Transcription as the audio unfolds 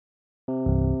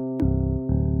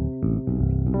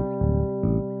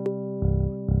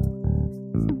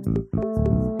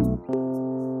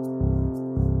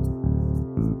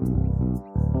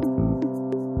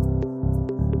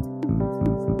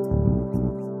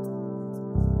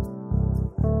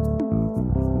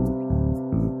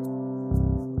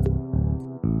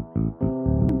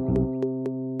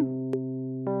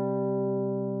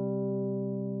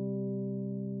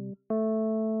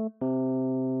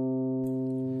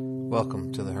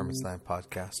Welcome to the Hermit's Land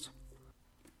podcast.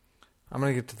 I'm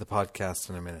going to get to the podcast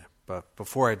in a minute, but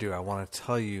before I do, I want to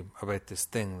tell you about this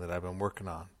thing that I've been working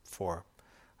on for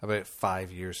about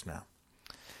 5 years now.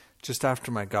 Just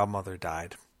after my godmother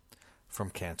died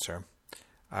from cancer,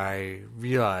 I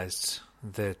realized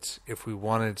that if we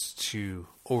wanted to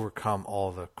overcome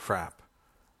all the crap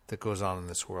that goes on in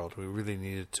this world, we really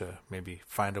needed to maybe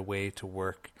find a way to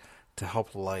work to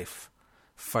help life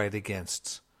fight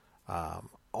against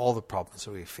all the problems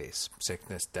that we face: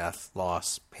 sickness, death,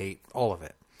 loss, hate, all of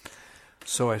it.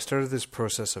 So I started this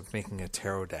process of making a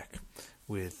tarot deck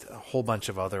with a whole bunch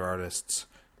of other artists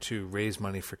to raise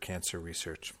money for cancer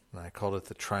research, and I called it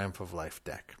the Triumph of Life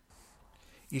deck.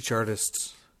 Each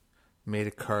artist made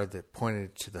a card that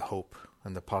pointed to the hope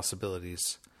and the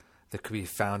possibilities that could be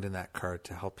found in that card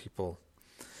to help people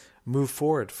move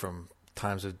forward from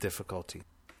times of difficulty.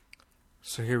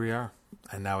 So here we are,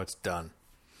 and now it's done.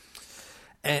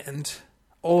 And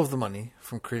all of the money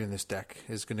from creating this deck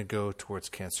is going to go towards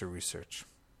cancer research.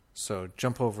 So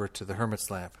jump over to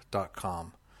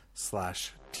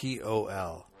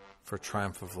thehermitslamp.com/TOL for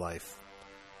Triumph of Life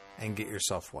and get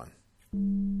yourself one.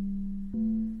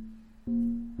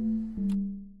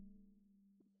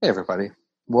 Hey everybody,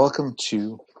 welcome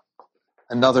to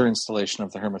another installation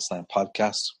of the Hermit's Lamp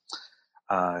podcast.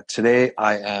 Today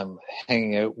I am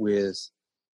hanging out with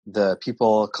the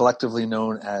people collectively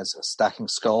known as Stacking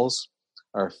Skulls,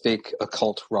 our fake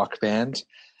occult rock band.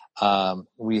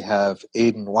 We have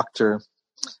Aidan Wachter,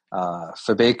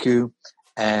 Fabeku,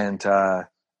 and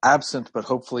absent but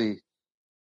hopefully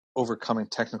overcoming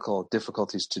technical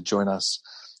difficulties to join us,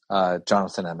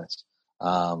 Jonathan Emmett.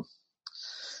 How's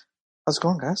it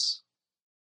going, guys?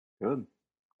 Good.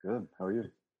 How are you?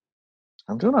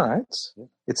 I'm doing all right. Yeah.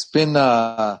 It's been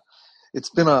a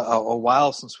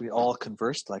while since we all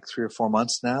conversed, like 3 or 4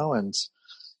 months now, and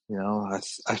you know,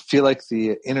 I feel like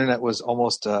the internet was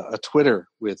almost a Twitter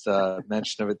with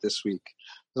mention of it this week.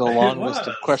 There's a long list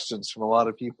of questions from a lot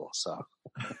of people, so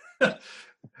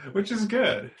which is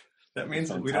good. That means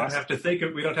that we don't have to think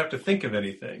of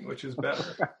anything, which is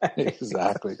better.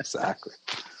 Exactly.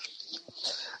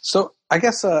 So I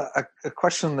guess a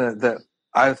question that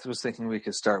I was thinking we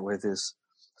could start with is,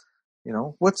 you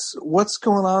know, what's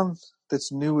going on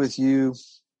that's new with you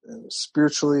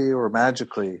spiritually or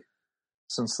magically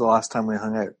since the last time we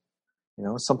hung out? You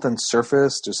know, something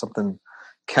surfaced or something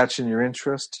catching your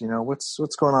interest? You know, what's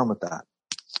going on with that?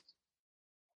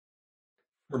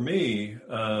 For me,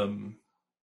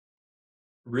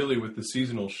 really with the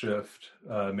seasonal shift,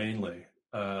 mainly,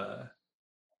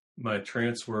 my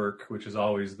trance work, which is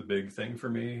always the big thing for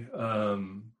me,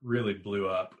 really blew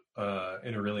up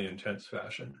in a really intense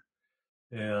fashion.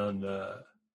 And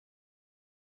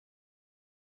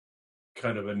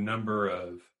kind of a number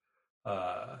of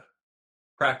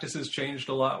practices changed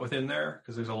a lot within there,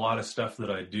 because there's a lot of stuff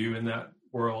that I do in that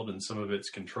world, and some of it's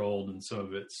controlled and some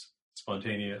of it's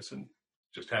spontaneous and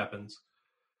just happens.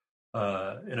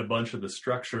 And a bunch of the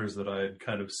structures that I had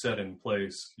kind of set in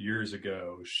place years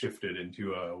ago shifted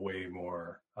into a way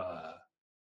more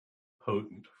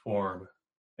potent form.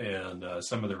 And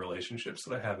some of the relationships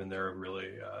that I have in there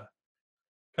really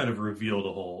kind of revealed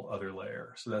a whole other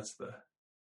layer. So that's the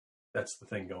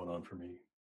thing going on for me.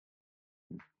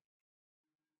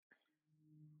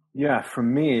 Yeah, for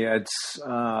me, it's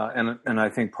and I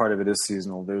think part of it is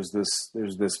seasonal. There's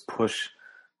this push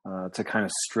to kind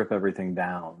of strip everything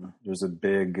down. There's a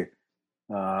big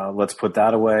let's put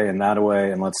that away, and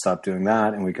let's stop doing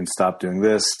that, and we can stop doing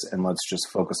this, and let's just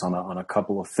focus on a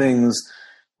couple of things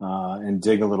and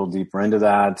dig a little deeper into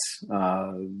that.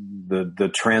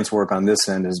 The trance work on this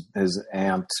end has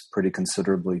amped pretty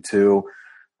considerably too.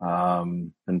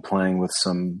 Been playing with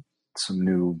some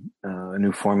new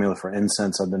formula for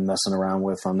incense I've been messing around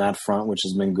with on that front, which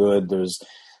has been good. There's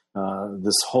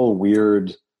this whole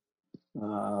weird,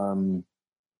 I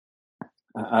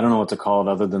don't know what to call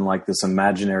it other than like this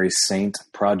imaginary saint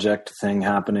project thing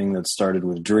happening that started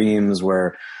with dreams,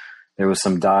 where there was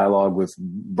some dialogue with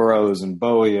Burroughs and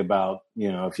Bowie about,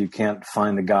 you know, if you can't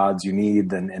find the gods you need,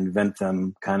 then invent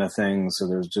them, kind of thing. So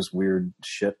there's just weird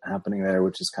shit happening there,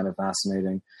 which is kind of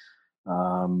fascinating.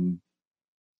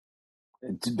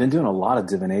 been doing a lot of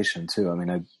divination too. I mean,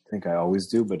 I think I always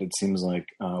do, but it seems like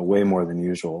way more than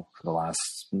usual for the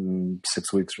last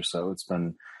 6 weeks or so. It's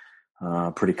been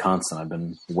pretty constant. I've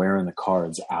been wearing the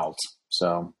cards out.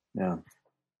 So yeah.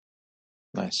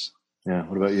 Nice. Yeah.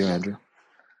 What about you, Andrew?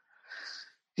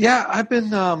 Yeah, I've been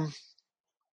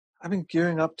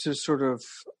gearing up to sort of,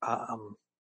 I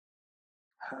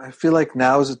feel like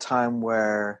now is a time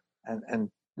where,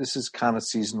 and this is kind of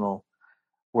seasonal,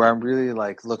 where I'm really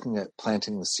like looking at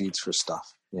planting the seeds for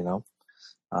stuff, you know?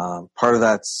 Part of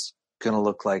that's going to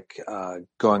look like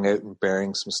going out and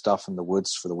burying some stuff in the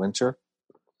woods for the winter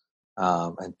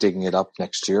and digging it up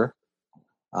next year.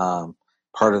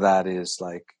 Part of that is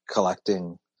like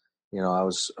collecting, you know, I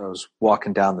was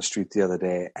walking down the street the other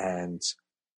day and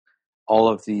all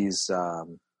of these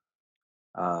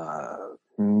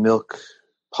milk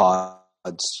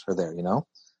pods are there, you know?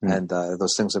 And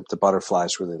those things that the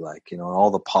butterflies really like, you know, and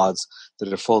all the pods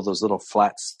that are full of those little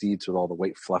flat seeds with all the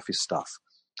white fluffy stuff.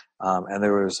 And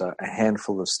there was a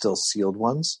handful of still sealed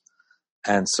ones.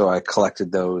 And so I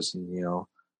collected those and, you know,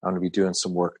 I'm going to be doing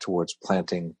some work towards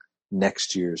planting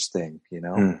next year's thing, you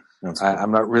know. Cool.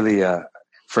 I'm not really,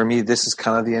 for me, this is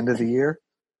kind of the end of the year.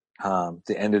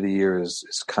 The end of the year is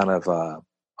kind of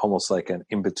almost like an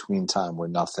in-between time where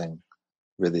nothing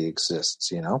really exists,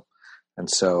 you know. And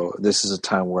so this is a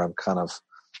time where I'm kind of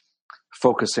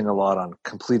focusing a lot on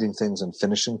completing things and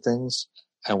finishing things,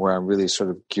 and where I'm really sort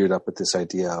of geared up with this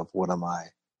idea of what am I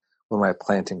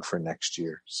planting for next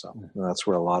year. So that's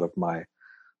where a lot of my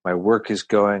work is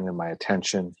going and my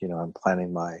attention. You know, I'm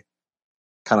planning my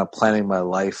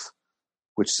life,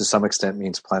 which to some extent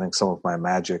means planning some of my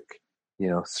magic, you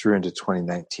know, through into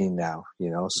 2019 now, you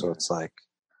know. So it's like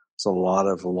it's a lot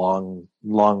of long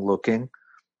looking.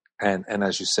 And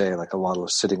as you say, like a lot of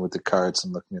sitting with the cards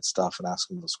and looking at stuff and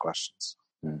asking those questions.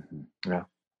 Mm-hmm.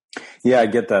 Yeah, I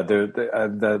get that.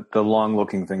 The long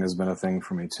looking thing has been a thing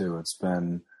for me too. It's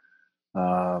been,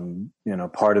 you know,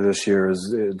 part of this year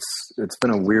is it's been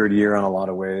a weird year in a lot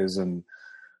of ways, and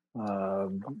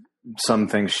some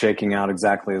things shaking out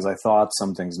exactly as I thought,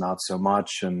 some things not so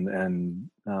much, and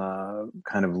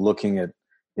kind of looking at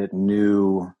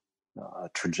new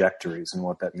trajectories and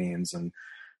what that means and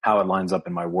how it lines up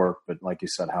in my work, but like you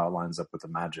said, how it lines up with the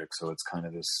magic. So it's kind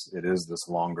of this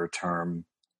longer term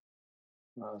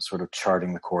sort of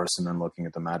charting the course and then looking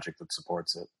at the magic that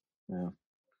supports it. Yeah.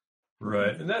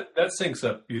 Right. And that syncs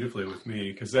up beautifully with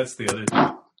me, because that's the other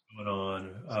thing going on,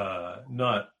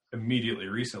 not immediately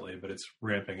recently, but it's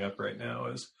ramping up right now,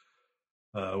 is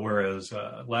whereas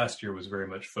last year was very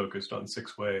much focused on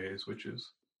 6 ways, which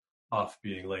is off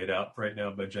being laid out right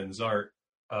now by Jen Zart.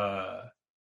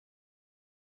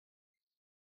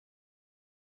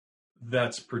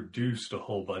 That's produced a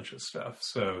whole bunch of stuff.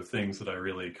 So things that I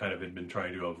really kind of had been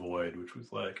trying to avoid, which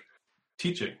was like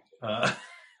teaching, and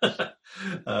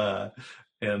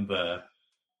the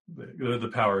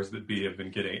powers that be have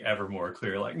been getting ever more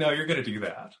clear. Like, no, you're going to do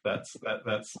that. That's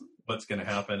what's going to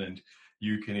happen, and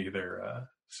you can either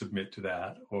submit to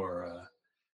that or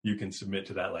you can submit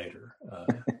to that later.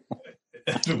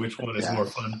 Which one is more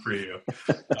fun for you?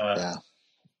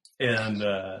 And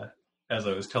as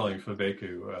I was telling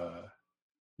Fabeku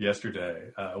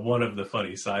yesterday, one of the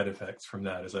funny side effects from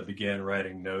that is I began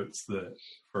writing notes that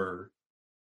were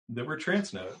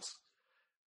trance notes,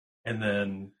 and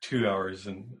then 2 hours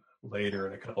later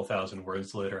and a couple thousand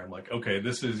words later, I'm like, okay,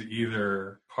 this is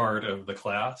either part of the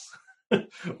class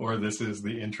or this is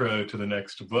the intro to the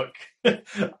next book.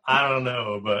 I don't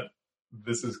know, but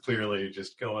this is clearly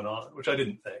just going on, which I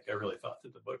didn't think. I really thought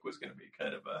that the book was going to be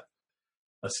kind of a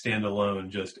standalone,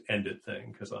 just end it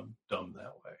thing, because I'm dumb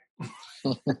that way.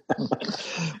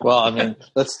 Well, I mean,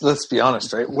 let's be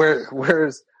honest, right? Where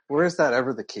is that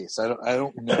ever the case? I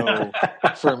don't know.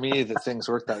 For me, that things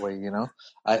work that way. You know,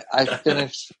 I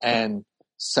finished and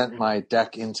sent my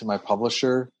deck into my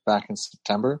publisher back in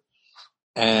September,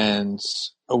 and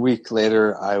a week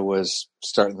later, I was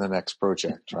starting the next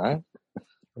project. Right.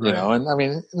 You know, and I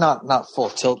mean, not full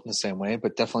tilt in the same way,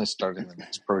 but definitely starting the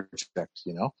next project.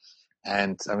 You know.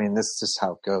 And I mean, this is just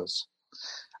how it goes.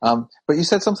 But you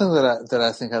said something that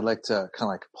I think I'd like to kind of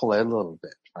like pull out a little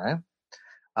bit, right?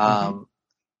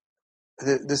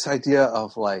 This idea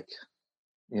of like,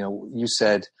 you know, you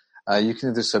said you can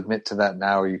either submit to that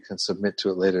now or you can submit to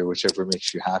it later, whichever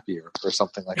makes you happier, or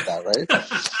something like that, right?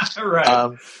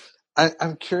 Right.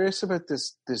 I'm curious about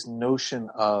this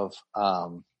notion of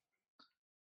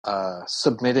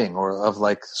submitting, or of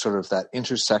like sort of that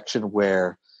intersection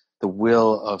where the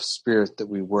will of spirit that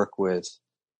we work with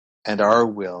and our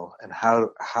will, and how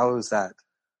does that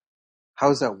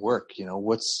work? You know,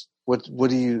 what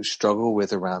do you struggle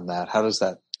with around that? How does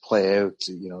that play out?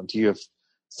 Do you have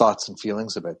thoughts and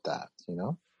feelings about that?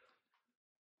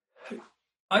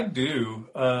 I do.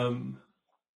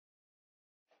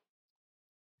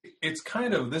 It's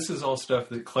kind of, this is all stuff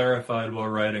that clarified while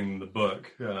writing the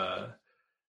book,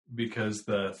 because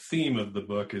the theme of the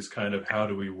book is kind of how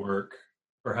do we work,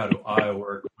 or how do I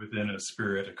work within a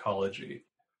spirit ecology?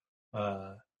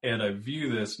 And I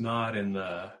view this not in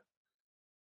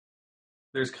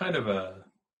there's kind of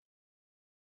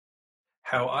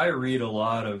how I read a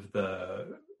lot of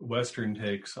the Western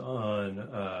takes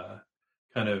on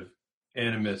kind of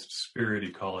animist spirit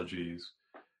ecologies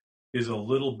is a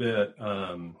little bit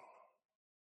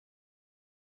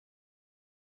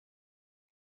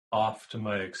off to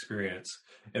my experience.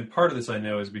 And part of this I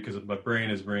know is because my brain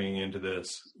is bringing into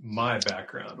this my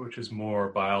background, which is more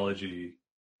biology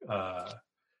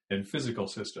and physical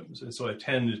systems. And so I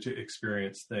tend to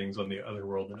experience things on the other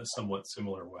world in a somewhat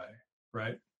similar way,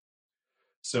 right?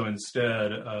 So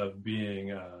instead of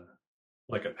being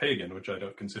like a pagan, which I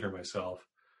don't consider myself,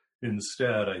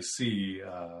 instead I see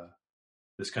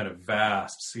this kind of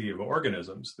vast sea of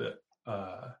organisms that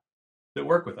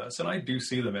work with us. And I do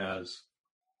see them as,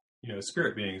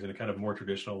 spirit beings in a kind of more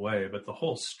traditional way, but the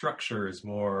whole structure is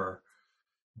more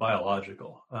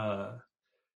biological.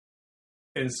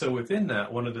 And so within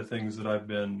that, one of the things that I've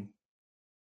been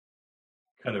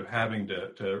kind of having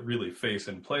to really face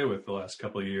and play with the last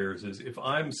couple of years is, if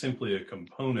I'm simply a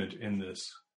component in this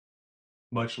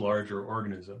much larger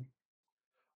organism,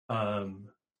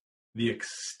 the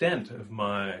extent of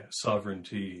my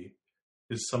sovereignty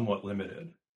is somewhat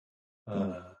limited.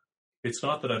 It's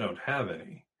not that I don't have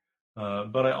any,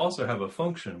 but I also have a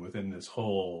function within this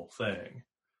whole thing.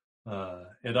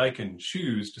 And I can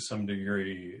choose to some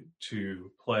degree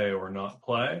to play or not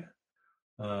play,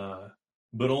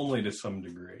 but only to some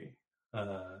degree.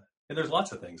 And there's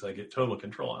lots of things I get total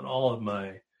control on. All of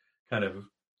my kind of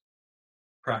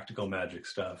practical magic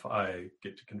stuff I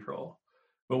get to control.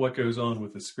 But what goes on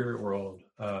with the spirit world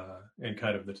and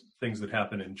kind of the things that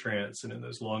happen in trance and in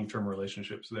those long-term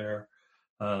relationships there,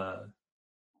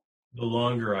 the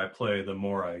longer I play, the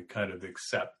more I kind of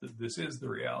accept that this is the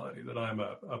reality, that I'm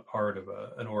a part of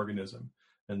an organism,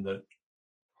 and that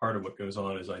part of what goes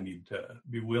on is I need to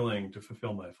be willing to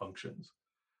fulfill my functions.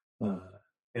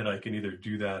 And I can either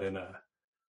do that in a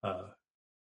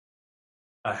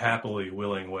happily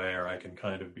willing way, or I can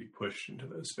kind of be pushed into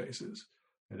those spaces.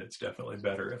 And it's definitely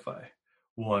better if I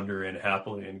wander in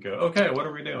happily and go, okay, what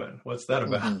are we doing? What's that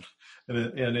about?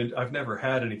 And I've never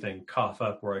had anything cough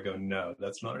up where I go, no,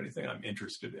 that's not anything I'm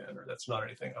interested in, or that's not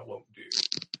anything I won't do.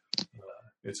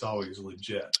 It's always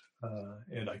legit.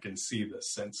 And I can see the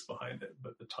sense behind it,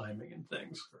 but the timing and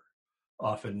things are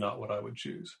often not what I would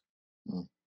choose.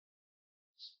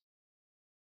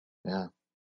 Yeah.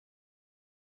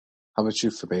 How about you,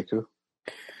 Fabeku?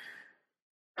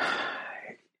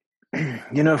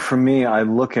 For me, I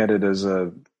look at it as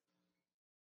the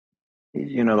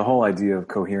whole idea of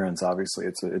coherence, obviously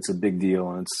it's a big deal,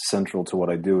 and it's central to what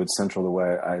I do. It's central to the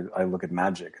way I look at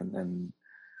magic. And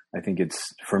I think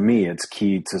for me, it's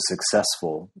key to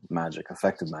successful magic,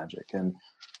 effective magic. And,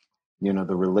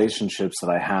 the relationships that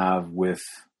I have with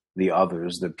the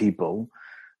others, the people,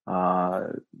 I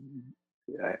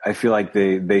feel like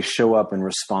they show up in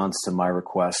response to my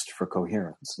request for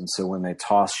coherence. And so when they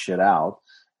toss shit out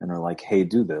and are like, hey,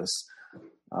 do this,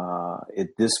 at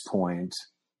this point,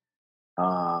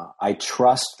 I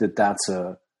trust that that's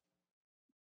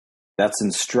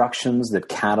instructions that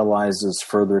catalyzes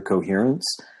further coherence.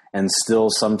 And still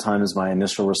sometimes my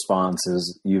initial response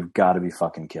is, you've got to be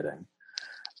fucking kidding.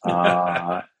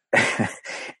 And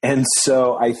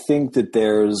so I think that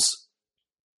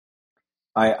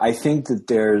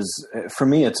for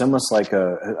me, it's almost like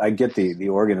I get the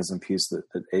organism piece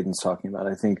that Aidan's talking about.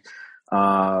 I think,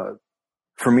 for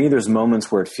me, there's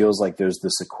moments where it feels like there's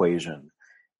this equation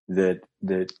that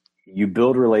you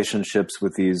build relationships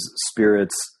with these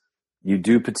spirits, you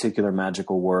do particular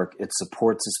magical work, it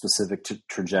supports a specific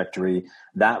trajectory,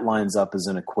 that lines up as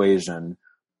an equation,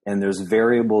 and there's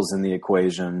variables in the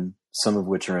equation, some of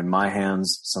which are in my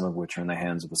hands, some of which are in the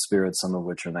hands of the spirit, some of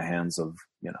which are in the hands of,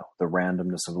 the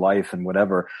randomness of life and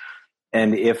whatever.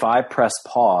 And if I press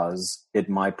pause at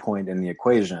my point in the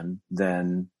equation,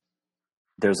 then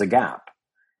there's a gap.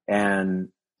 And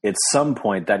at some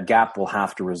point, that gap will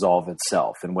have to resolve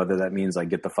itself. And whether that means I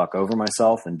get the fuck over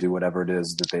myself and do whatever it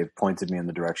is that they've pointed me in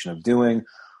the direction of doing,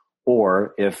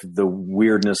 or if the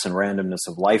weirdness and randomness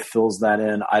of life fills that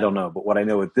in, I don't know. But what I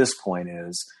know at this point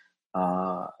is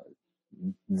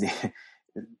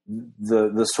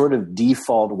the sort of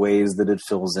default ways that it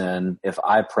fills in, if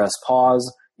I press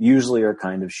pause, usually are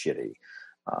kind of shitty.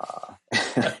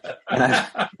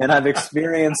 And I've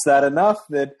experienced that enough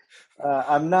that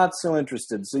I'm not so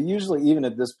interested. So usually, even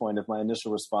at this point, if my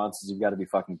initial response is, "You've got to be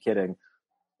fucking kidding,"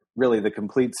 really the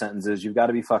complete sentence is, "You've got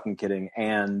to be fucking kidding,"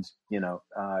 and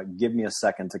give me a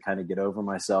second to kind of get over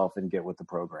myself and get with the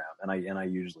program. And I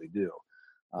usually do.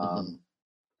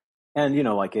 And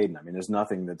like Aiden, I mean, there's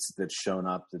nothing that's shown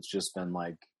up that's just been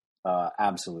like,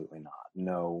 absolutely not.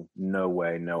 No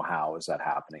way, no how is that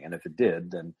happening. And if it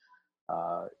did, then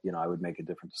I would make a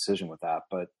different decision with that.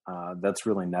 But that's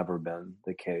really never been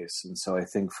the case. And so I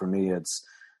think for me, it's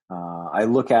I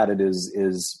look at it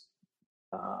as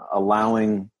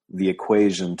allowing the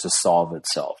equation to solve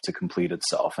itself, to complete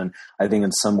itself. And I think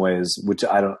in some ways, which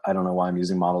I don't know why I'm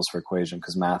using models for equation,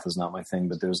 because math is not my thing,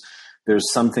 but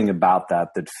there's something about that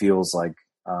feels like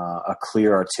a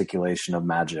clear articulation of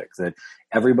magic, that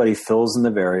everybody fills in the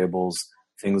variables,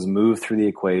 things move through the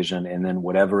equation, and then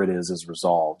whatever it is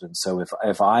resolved. And so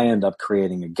if I end up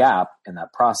creating a gap in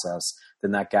that process,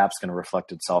 then that gap's going to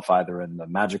reflect itself either in the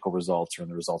magical results or in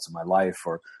the results of my life,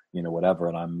 or whatever.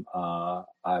 And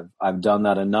I've done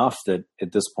that enough that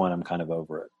at this point I'm kind of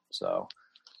over it. So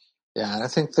yeah, and I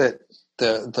think that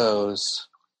those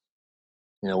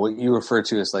what you refer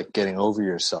to as like getting over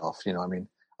yourself. I mean,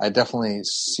 I definitely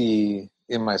see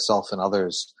in myself and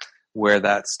others where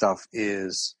that stuff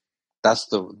is. That's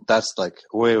like,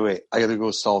 wait, I got to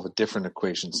go solve a different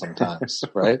equation sometimes,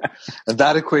 right? And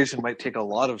that equation might take a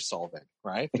lot of solving,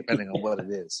 right? Depending on what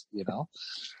it is,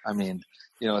 I mean,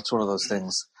 it's one of those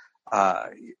things,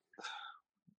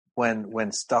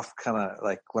 when stuff kind of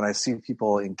like, when I see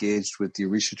people engaged with the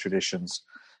Orisha traditions,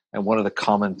 and one of the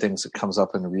common things that comes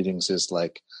up in the readings is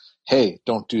like, hey,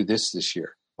 don't do this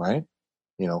year, right?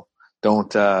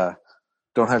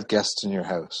 Don't have guests in your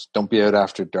house. Don't be out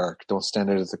after dark. Don't stand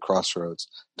out at the crossroads.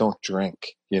 Don't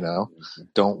drink,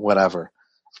 don't whatever.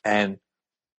 And,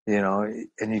 and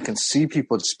you can see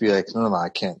people just be like, no, I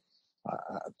can't.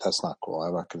 That's not cool.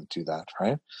 I'm not going to do that.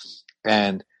 Right.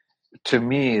 And to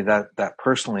me, that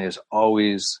personally is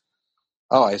always,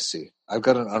 oh, I see. I've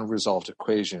got an unresolved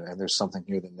equation and there's something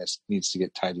here that needs to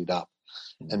get tidied up.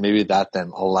 And maybe that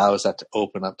then allows that to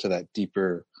open up to that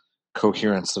deeper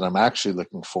coherence that I'm actually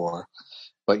looking for.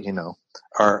 But,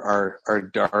 our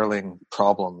darling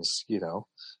problems,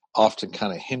 often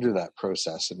kind of hinder that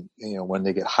process. And, when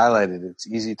they get highlighted, it's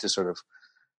easy to sort of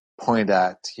point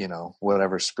at,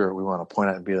 whatever spirit we want to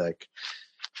point at and be like,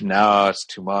 no, it's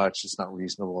too much. It's not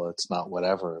reasonable. It's not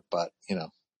whatever. But, yeah,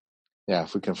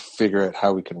 if we can figure out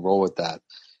how we can roll with that,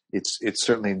 it's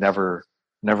certainly never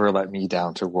let me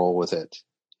down to roll with it,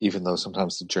 even though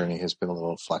sometimes the journey has been a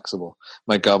little flexible.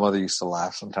 My godmother used to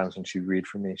laugh sometimes when she'd read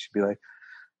for me. She'd be like,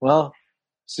 well,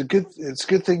 it's a good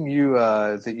thing you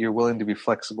that you're willing to be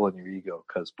flexible in your ego,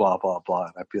 because blah blah blah.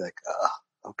 And I'd be like,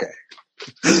 okay,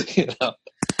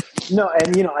 No,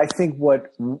 and I think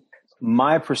what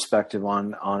my perspective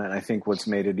on it, I think what's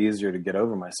made it easier to get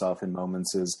over myself in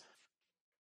moments is,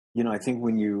 I think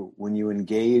when you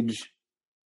engage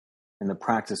in the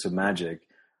practice of magic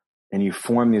and you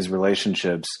form these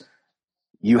relationships,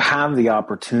 you have the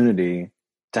opportunity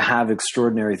to have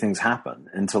extraordinary things happen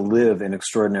and to live an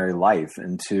extraordinary life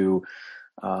and to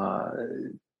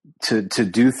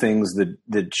do things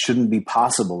that shouldn't be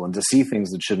possible and to see things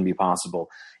that shouldn't be possible.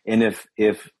 And if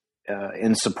in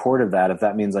support of that, if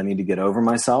that means I need to get over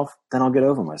myself, then I'll get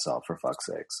over myself, for fuck's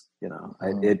sakes.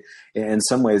 It in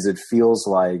some ways it feels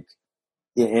like,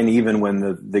 and even when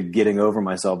the getting over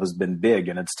myself has been big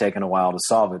and it's taken a while to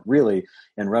solve it, really,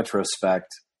 in retrospect,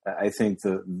 I think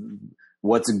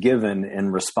what's given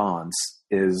in response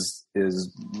is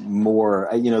more,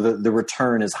 the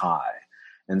return is high.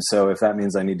 And so if that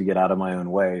means I need to get out of my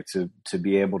own way to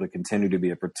be able to continue to be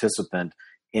a participant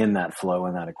in that flow,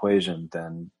 in that equation,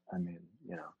 then, I mean,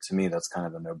 to me, that's kind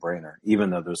of a no-brainer, even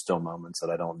though there's still moments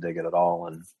that I don't dig it at all.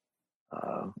 And,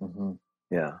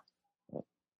 yeah.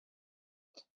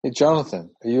 Hey,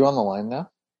 Jonathan, are you on the line now?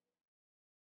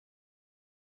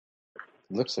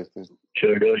 It looks like there's... Should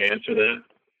I really answer that?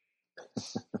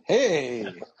 Hey,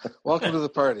 welcome to the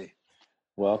party.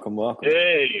 Welcome.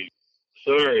 Hey,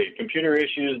 sorry, computer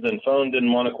issues, then phone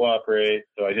didn't want to cooperate,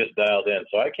 so I just dialed in.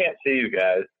 So I can't see you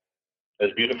guys,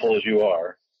 as beautiful as you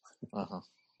are.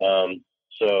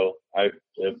 So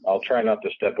I'll try not to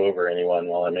step over anyone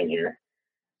while I'm in here.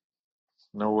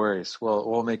 No worries.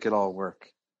 We'll make it all work.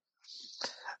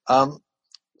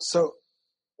 So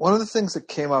one of the things that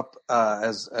came up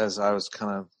as I was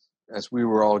as we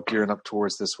were all gearing up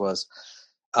towards this was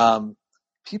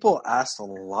people asked a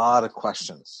lot of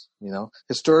questions.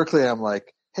 Historically, I'm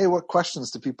like, hey, what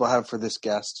questions do people have for this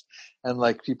guest? And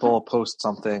like people will post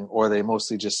something, or they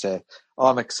mostly just say, oh,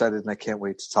 I'm excited and I can't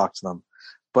wait to talk to them.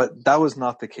 But that was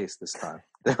not the case this time.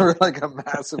 There were like a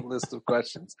massive list of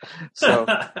questions. So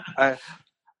I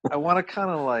want to kind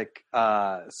of like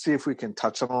see if we can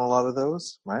touch on a lot of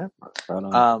those, right?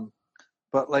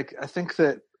 But like I think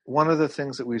that one of the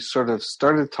things that we sort of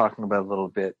started talking about a little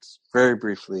bit, very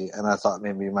briefly, and I thought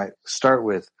maybe we might start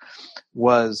with,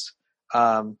 was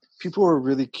people were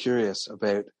really curious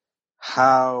about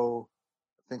how,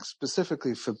 I think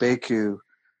specifically Fabeku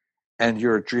and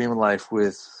your dream life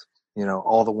with, you know,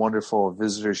 all the wonderful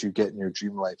visitors you get in your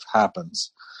dream life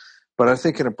happens. But I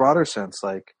think in a broader sense,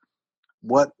 like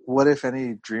what if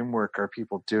any dream work are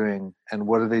people doing, and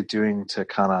what are they doing to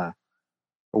kind of,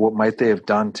 or what might they have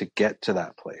done to get to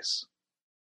that place?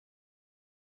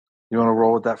 You want to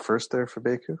roll with that first there,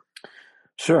 Fabeku?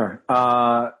 Sure.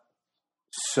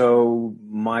 So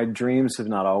my dreams have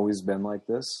not always been like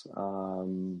this.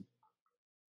 And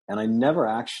I never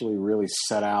actually really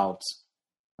set out.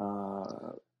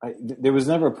 There was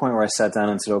never a point where I sat down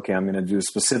and said, okay, I'm going to do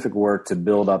specific work to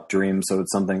build up dreams so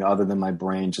it's something other than my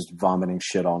brain just vomiting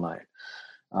shit all night.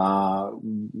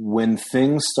 When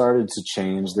things started to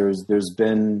change, there's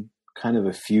been kind of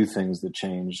a few things that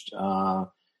changed.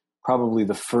 Probably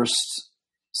the first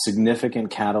significant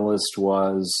catalyst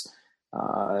was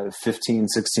 15,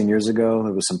 16 years ago.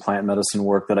 There was some plant medicine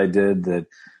work that I did that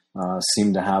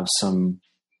seemed to have some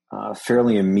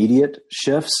fairly immediate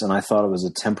shifts, and I thought it was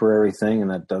a temporary thing, and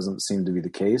that doesn't seem to be the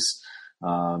case.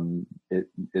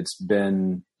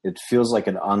 It feels like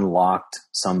it unlocked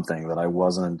something that I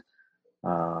wasn't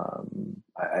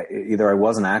either I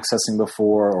wasn't accessing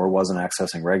before or wasn't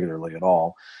accessing regularly at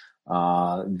all.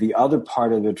 The other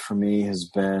part of it for me has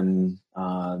been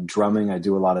drumming. I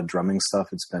do a lot of drumming stuff.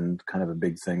 It's been kind of a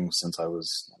big thing since I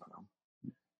was,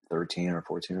 13 or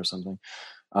 14 or something.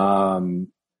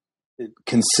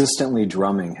 Consistently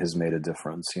drumming has made a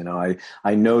difference. You know,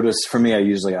 I notice for me, I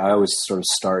always sort of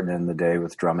start and end the day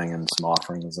with drumming and some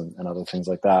offerings and other things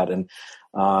like that. And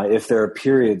if there are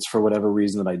periods for whatever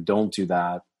reason that I don't do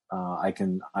that, I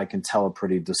can tell a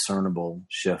pretty discernible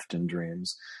shift in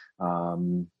dreams.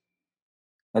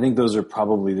 I think those are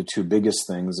probably the two biggest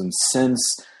things. And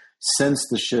since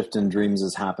the shift in dreams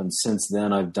has happened, since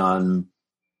then I've done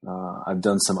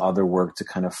some other work to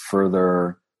kind of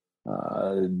further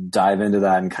dive into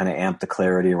that and kind of amp the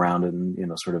clarity around it, and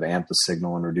sort of amp the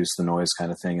signal and reduce the noise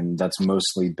kind of thing. And that's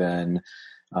mostly been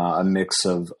a mix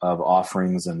of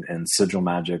offerings and sigil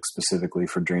magic, specifically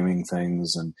for dreaming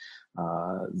things and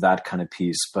that kind of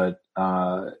piece. But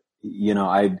I've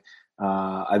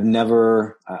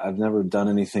never done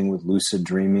anything with lucid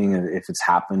dreaming. If it's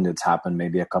happened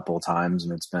maybe a couple of times,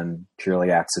 and it's been purely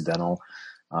accidental.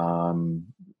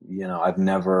 I've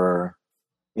never.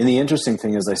 And the interesting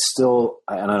thing is, and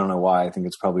I don't know why, I think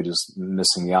it's probably just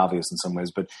missing the obvious in some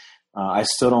ways, but I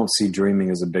still don't see dreaming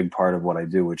as a big part of what I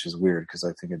do, which is weird, because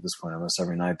I think at this point, almost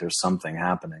every night there's something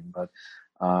happening. But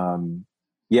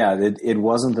it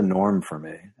wasn't the norm for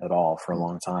me at all for a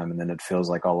long time. And then it feels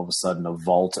like all of a sudden a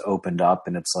vault opened up,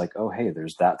 and it's like, oh, hey,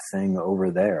 there's that thing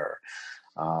over there.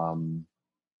 And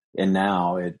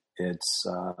now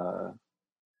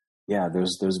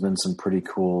there's been some pretty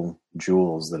cool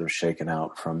jewels that have shaken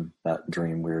out from that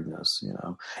dream weirdness,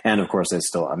 And of course, a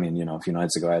few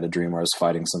nights ago I had a dream where I was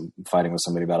fighting with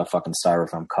somebody about a fucking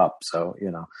styrofoam cup. So,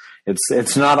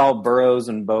 it's not all Burroughs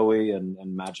and Bowie and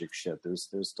magic shit. There's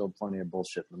still plenty of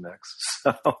bullshit in the mix.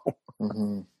 So.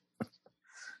 Mm-hmm.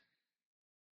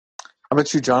 How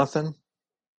about you, Jonathan?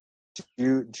 Do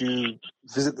you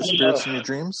visit the spirits in your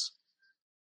dreams?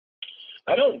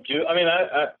 I don't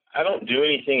do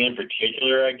anything in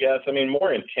particular, I guess. I mean,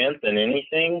 more intent than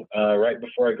anything, right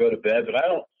before I go to bed, but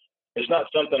it's not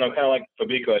something. I'm kind of like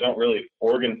Fabeku. I don't really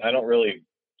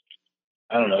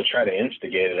try to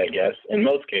instigate it, I guess, in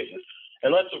most cases,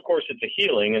 unless of course it's a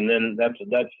healing, and then that's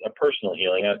a personal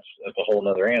healing. That's a whole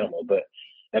nother animal. But,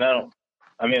 and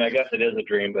I guess it is a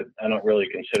dream, but I don't really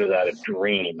consider that a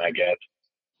dream, I guess.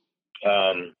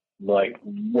 Like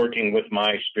working with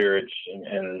my spirits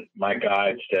and my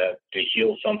guides to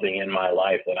heal something in my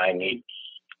life that I need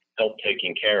help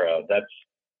taking care of. That's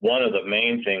one of the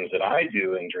main things that I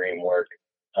do in dream work.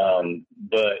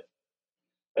 But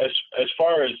as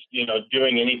far as,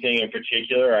 doing anything in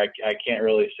particular, I can't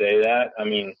really say that. I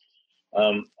mean,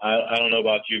 I don't know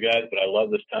about you guys, but I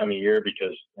love this time of year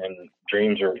because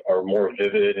dreams are more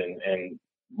vivid and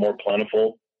more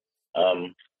plentiful.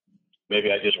 Maybe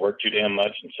I just work too damn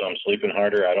much, and so I'm sleeping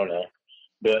harder. I don't know.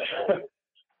 But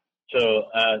so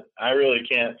I really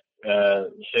can't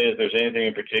say that there's anything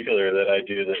in particular that I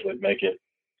do that would make it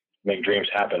make dreams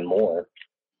happen more.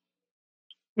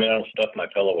 I mean, I don't stuff my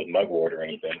pillow with mugwort or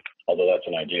anything, although that's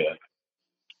an idea.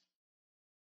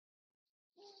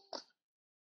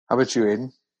 How about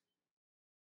you,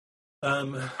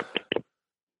 Aiden?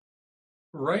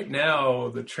 Right now,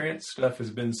 the trance stuff has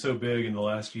been so big in the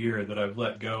last year that I've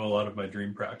let go a lot of my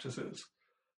dream practices.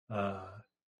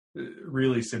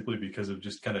 Really simply because of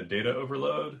just kind of data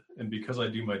overload, and because I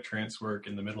do my trance work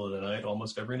in the middle of the night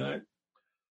almost every night.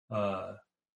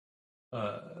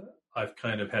 I've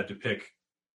kind of had to pick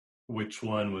which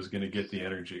one was going to get the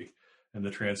energy, and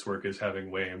the trance work is having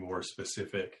way more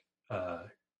specific,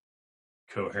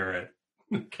 coherent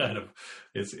kind of.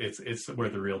 It's where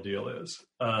the real deal is.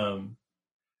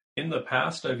 In the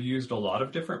past, I've used a lot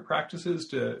of different practices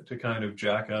to kind of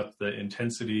jack up the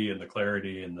intensity and the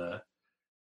clarity and the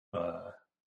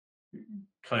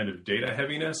kind of data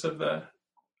heaviness of the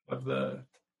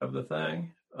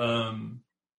thing.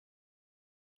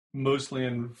 Mostly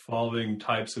involving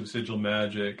types of sigil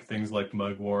magic, things like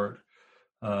mugwort,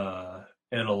 and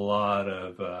a lot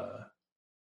of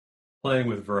playing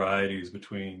with varieties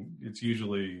between. It's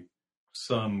usually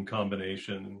some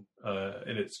combination,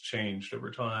 and it's changed over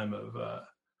time of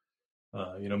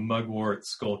mugwort,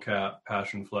 skullcap,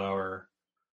 passion flower,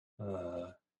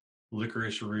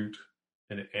 licorice root,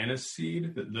 and anise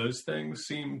seed. That those things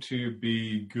seem to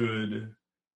be good.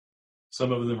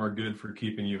 Some of them are good for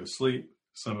keeping you asleep.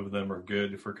 Some of them are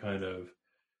good for kind of,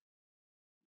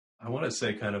 I want to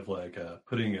say kind of like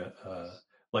putting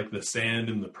like the sand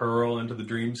and the pearl into the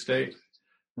dream state,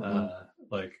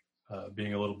 like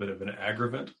being a little bit of an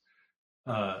aggravant,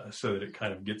 so that it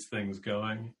kind of gets things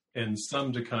going, and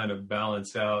some to kind of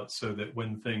balance out so that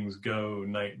when things go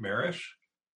nightmarish,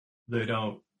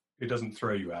 it doesn't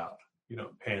throw you out. You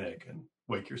don't panic and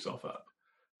wake yourself up.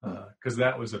 Because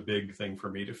that was a big thing for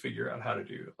me to figure out how to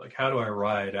do. Like, how do I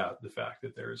ride out the fact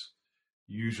that there's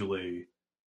usually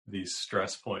these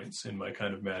stress points in my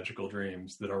kind of magical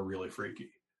dreams that are really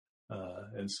freaky?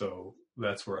 And so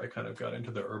that's where I kind of got into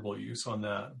the herbal use on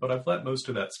that. But I've let most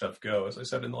of that stuff go, as I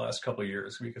said, in the last couple of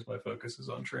years, because my focus is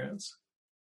on trance.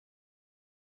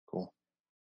 Cool.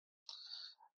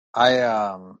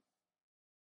 I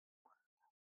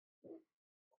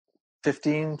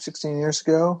 15, 16 years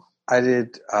ago, I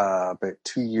did about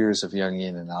 2 years of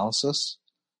Jungian analysis,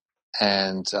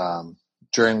 and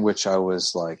during which I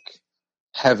was like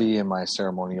heavy in my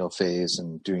ceremonial phase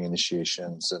and doing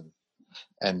initiations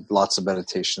and lots of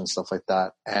meditation and stuff like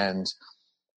that. And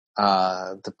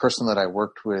the person that I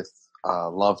worked with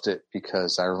loved it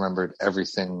because I remembered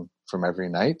everything from every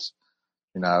night.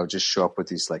 You know, I would just show up with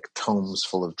these like tomes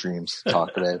full of dreams to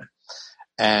talk about,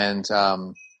 and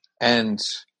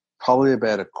probably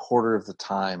about a quarter of the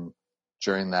time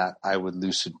during that, I would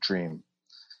lucid dream.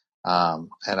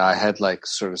 And I had like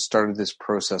sort of started this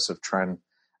process of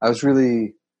I was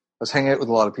hanging out with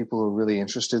a lot of people who were really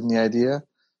interested in the idea,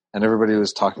 and everybody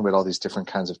was talking about all these different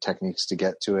kinds of techniques to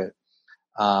get to it.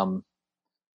 But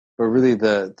really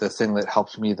the thing that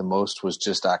helped me the most was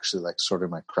just actually like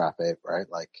sorting my crap out, right?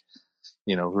 Like,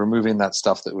 you know, removing that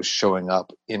stuff that was showing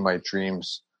up in my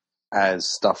dreams as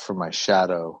stuff from my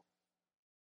shadow,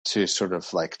 to sort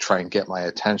of like try and get my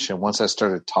attention. Once I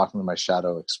started talking to my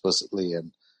shadow explicitly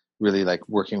and really like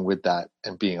working with that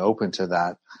and being open to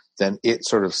that, then it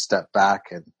sort of stepped back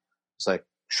and it's like,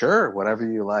 sure,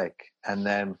 whatever you like. And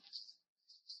then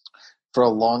for a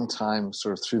long time,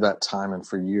 sort of through that time and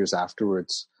for years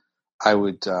afterwards, I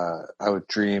would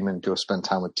dream and go spend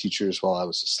time with teachers while I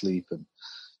was asleep and,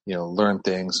 you know, learn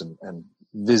things and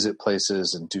visit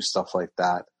places and do stuff like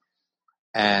that.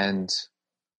 And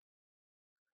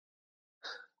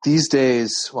these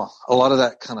days, well, a lot of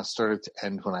that kind of started to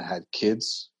end when I had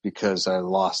kids, because I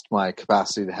lost my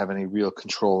capacity to have any real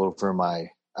control over my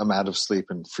amount of sleep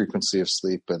and frequency of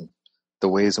sleep and the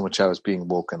ways in which I was being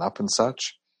woken up and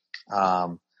such.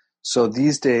 So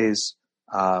these days,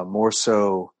 more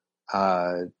so,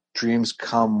 dreams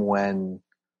come when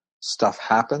stuff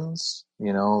happens,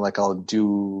 you know, like I'll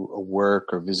do a work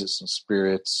or visit some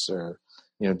spirits or,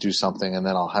 you know, do something, and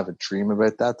then I'll have a dream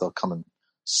about that. They'll come and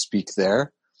speak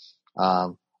there.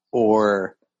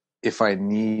 Or if I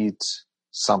need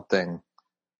something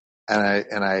and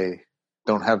I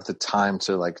don't have the time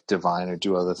to like divine or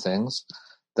do other things,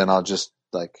 then I'll just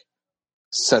like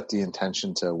set the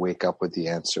intention to wake up with the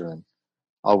answer, and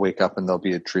I'll wake up and there'll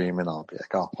be a dream and I'll be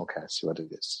like, oh, okay, I see what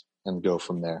it is, and go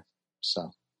from there.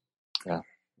 So, yeah.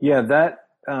 Yeah,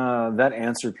 that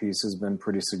answer piece has been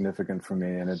pretty significant for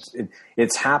me, and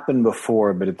it's happened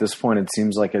before, but at this point it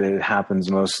seems like it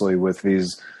happens mostly with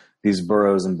these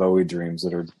Burroughs and Bowie dreams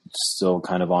that are still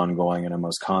kind of ongoing and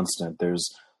almost constant. There's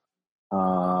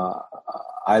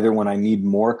either when I need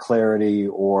more clarity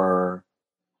or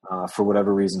for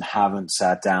whatever reason haven't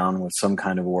sat down with some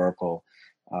kind of oracle.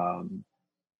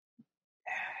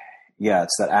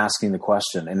 It's that asking the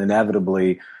question, and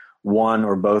inevitably one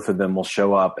or both of them will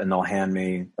show up and they'll hand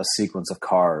me a sequence of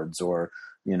cards, or,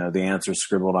 the answer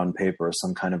scribbled on paper,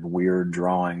 some kind of weird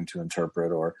drawing to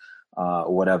interpret, or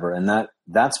whatever. And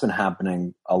that's been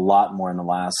happening a lot more in the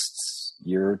last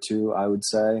year or two, I would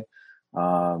say.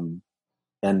 And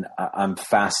I'm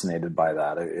fascinated by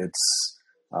that.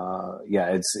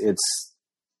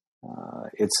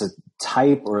 It's a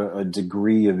type or a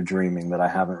degree of dreaming that I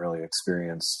haven't really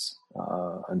experienced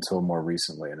until more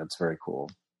recently, and it's very cool.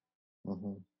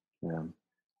 Mm-hmm. Yeah.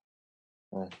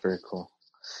 Very cool.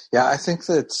 Yeah, I think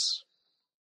that's,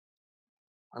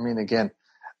 again,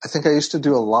 I think I used to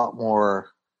do a lot more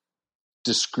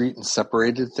discrete and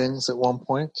separated things at one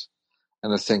point.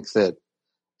 And I think that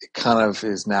it kind of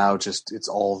is now just, it's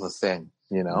all the thing,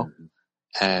 Mm-hmm.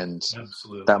 And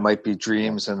Absolutely. That might be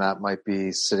dreams, and that might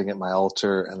be sitting at my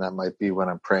altar, and that might be when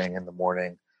I'm praying in the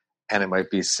morning, and it might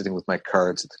be sitting with my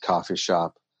cards at the coffee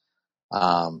shop.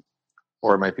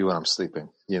 Or it might be when I'm sleeping,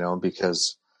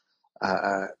 because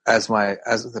as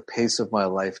the pace of my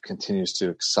life continues to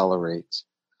accelerate,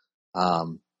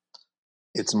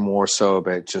 it's more so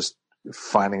about just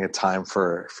finding a time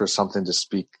for something to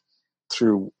speak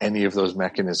through any of those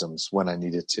mechanisms when I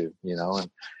need it to, and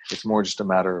it's more just a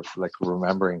matter of like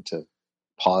remembering to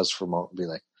pause for a moment and be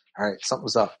like, all right,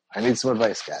 something's up. I need some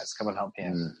advice, guys. Come and help me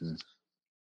out. Mm-hmm.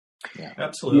 Yeah,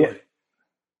 absolutely.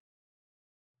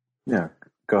 Yeah.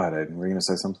 Go ahead, Aiden. Were you going to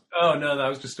say something? Oh, no, that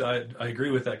was just, I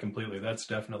agree with that completely. That's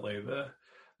definitely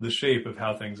the shape of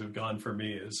how things have gone for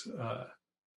me, is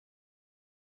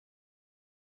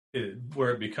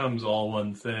where it becomes all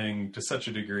one thing to such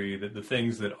a degree that the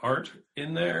things that aren't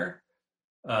in there,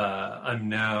 I'm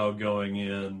now going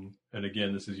in, and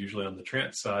again, this is usually on the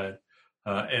trance side,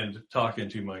 and talking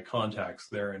to my contacts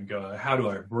there and go, how do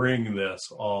I bring this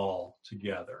all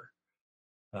together?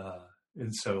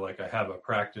 And so like I have a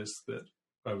practice that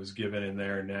I was given in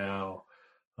there now,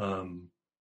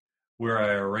 where I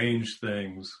arrange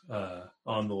things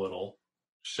on the little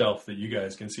shelf that you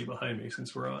guys can see behind me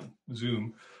since we're on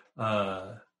Zoom.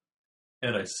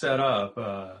 And I set up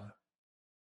a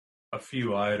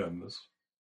few items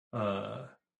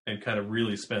and kind of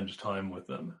really spend time with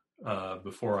them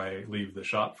before I leave the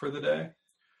shop for the day.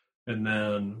 And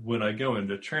then when I go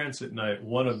into trance at night,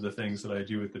 one of the things that I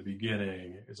do at the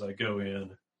beginning is I go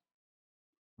in,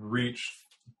 reach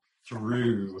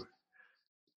through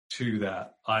to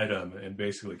that item and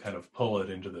basically kind of pull it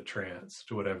into the trance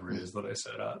to whatever it is that I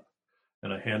set up.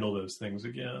 And I handle those things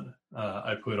again.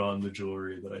 I put on the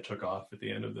jewelry that I took off at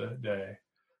the end of the day,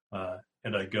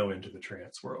 and I go into the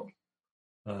trance world.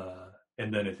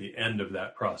 And then at the end of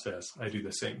that process, I do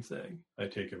the same thing. I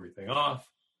take everything off,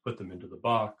 put them into the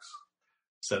box,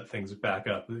 set things back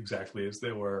up exactly as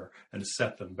they were, and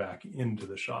set them back into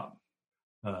the shop.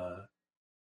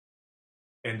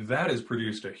 And that has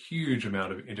produced a huge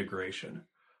amount of integration.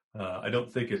 I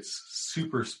don't think it's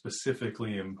super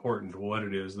specifically important what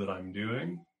it is that I'm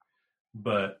doing,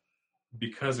 but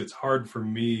because it's hard for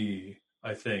me,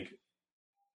 I think,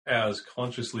 as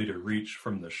consciously to reach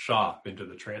from the shop into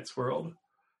the trance world,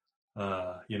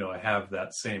 I have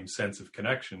that same sense of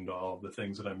connection to all of the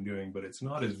things that I'm doing, but it's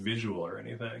not as visual or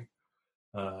anything.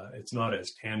 It's not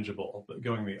as tangible, but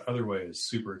going the other way is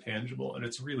super tangible. And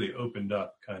it's really opened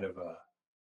up kind of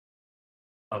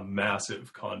a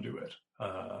massive conduit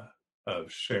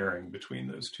of sharing between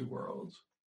those two worlds.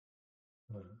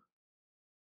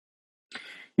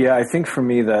 Yeah, I think for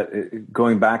me that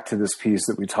going back to this piece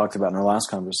that we talked about in our last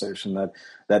conversation,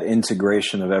 that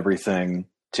integration of everything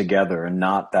together, and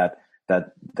not that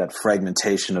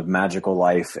fragmentation of magical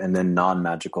life and then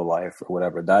non-magical life or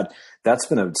whatever, that's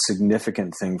been a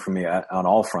significant thing for me on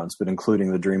all fronts, but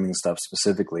including the dreaming stuff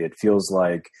specifically. It feels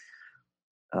like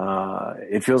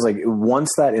once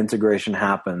that integration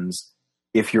happens,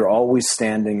 if you're always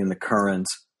standing in the current,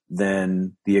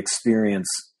 then the experience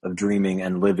of dreaming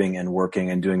and living and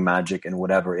working and doing magic and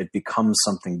whatever, it becomes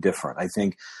something different. I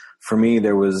think for me,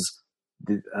 there was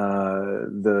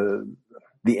the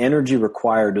energy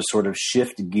required to sort of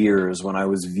shift gears when I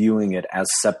was viewing it as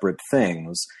separate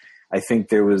things. I think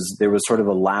there was sort of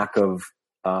a lack of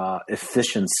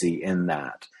efficiency in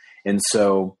that. And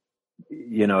so,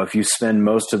 if you spend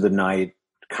most of the night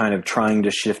kind of trying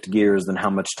to shift gears, then how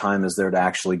much time is there to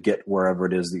actually get wherever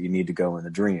it is that you need to go in the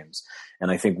dreams? And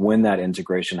I think when that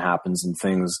integration happens and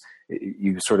things,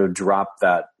 you sort of drop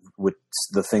that with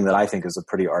the thing that I think is a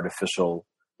pretty artificial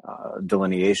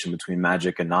delineation between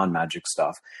magic and non-magic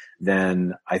stuff,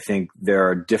 then I think there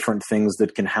are different things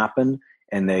that can happen,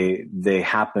 and they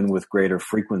happen with greater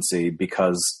frequency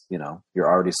because, you know, you're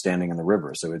already standing in the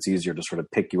river. So it's easier to sort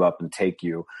of pick you up and take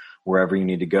you wherever you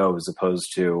need to go, as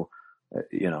opposed to,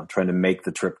 you know, trying to make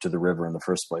the trip to the river in the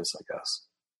first place, I guess.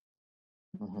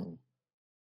 Mm-hmm.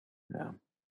 Yeah.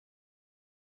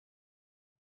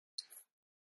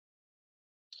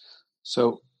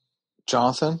 So,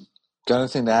 Jonathan, got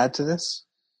anything to add to this?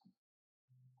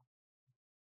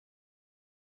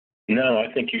 No,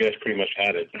 I think you guys pretty much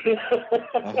had it.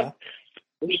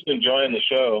 I'm just enjoying the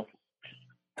show.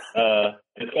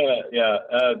 It's kind of, yeah.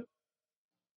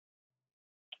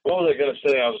 What was I going to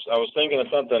say? I was thinking of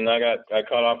something, and I got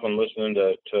caught up on listening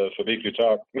to Fabiku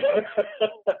talk.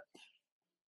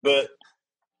 But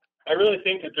I really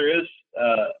think that there is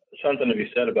something to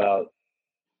be said about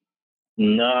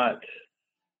not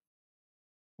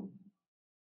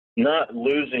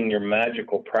losing your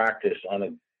magical practice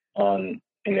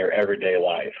in their everyday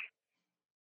life.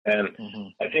 And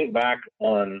I think back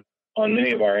on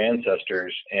many of our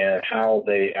ancestors and how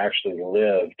they actually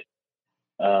lived.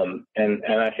 And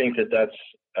I think that's,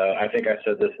 I think I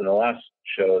said this in the last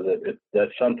show,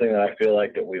 that's something that I feel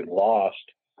like that we've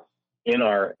lost in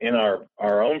our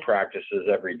own practices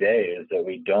every day, is that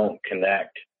we don't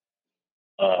connect,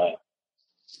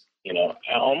 you know,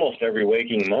 almost every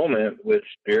waking moment with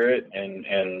spirit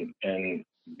and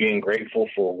being grateful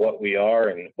for what we are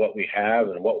and what we have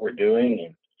and what we're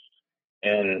doing.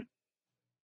 And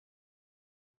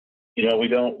you know,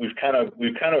 we've kind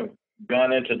of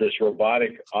gone into this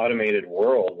robotic, automated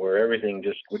world where everything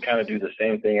we kind of do the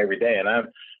same thing every day. And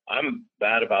I'm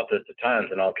bad about this at times,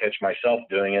 and I'll catch myself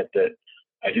doing it, that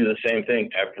I do the same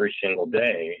thing every single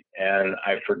day. And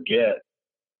I forget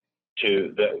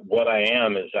that what I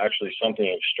am is actually something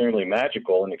extremely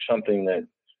magical, and it's something that,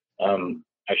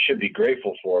 I should be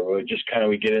grateful for. But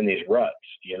we get in these ruts,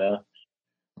 you know?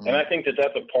 And I think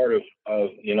that's a part of,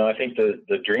 you know, I think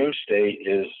the dream state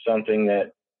is something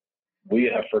that we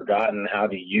have forgotten how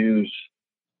to use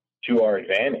to our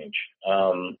advantage.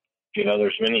 You know,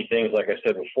 there's many things, like I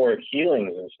said before,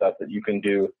 healings and stuff that you can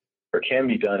do or can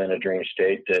be done in a dream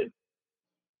state that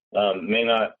may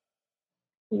not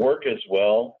work as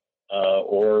well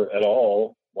or at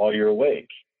all while you're awake,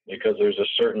 because there's a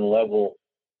certain level,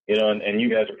 you know, and you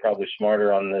guys are probably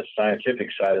smarter on the scientific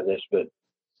side of this, but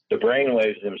the brain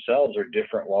waves themselves are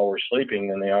different while we're sleeping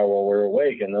than they are while we're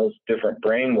awake. And those different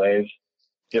brain waves,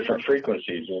 different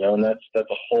frequencies, you know, and that's a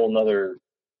whole nother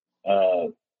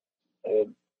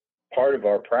part of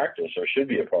our practice, or should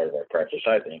be a part of our practice,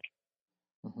 I think.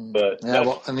 Mm-hmm. But yeah,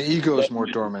 well, and the ego is more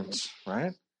dormant,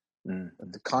 right?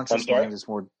 The conscious mind is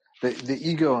more, the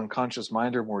ego and conscious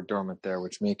mind are more dormant there,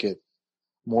 which make it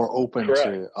more open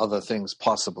to other things,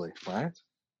 possibly, right?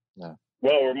 Yeah.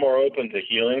 Well, we're more open to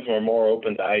healings. We're more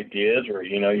open to ideas. Or,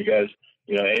 you know, you guys,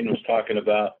 you know, Aiden was talking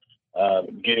about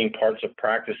getting parts of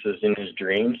practices in his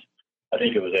dreams. I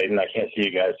think it was Aiden. I can't see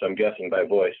you guys, so I'm guessing by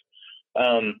voice.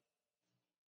 And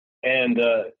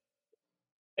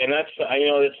that's, you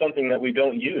know, it's something that we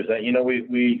don't use. That, you know,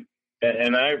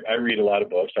 I read a lot of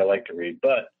books. I like to read,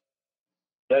 but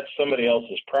that's somebody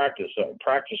else's practice. So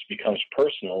practice becomes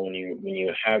personal when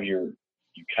you have you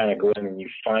kind of go in and you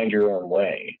find your own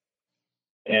way.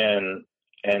 And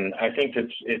I think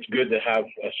it's good to have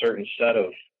a certain set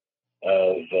of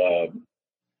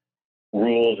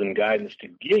rules and guidance to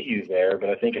get you there. But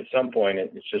I think at some point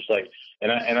it's just like,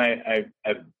 and I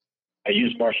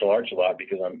use martial arts a lot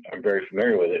because I'm very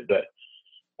familiar with it. But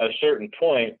at a certain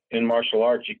point in martial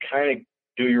arts, you kind of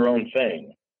do your own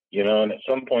thing, you know. And at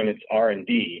some point it's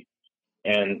R&D,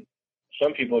 and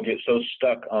some people get so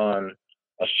stuck on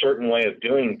a certain way of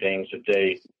doing things that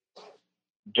they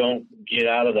don't get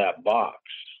out of that box.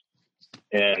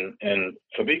 And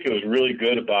Fabiku is really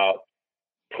good about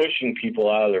pushing people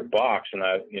out of their box. And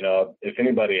you know, if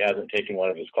anybody hasn't taken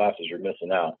one of his classes, you're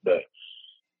missing out. But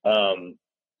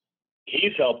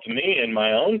he's helped me in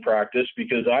my own practice,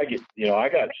 because I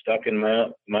got stuck in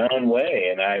my own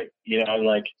way. And I'm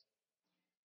like,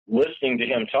 listening to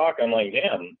him talk, I'm like,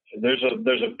 damn, there's a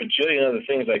bajillion other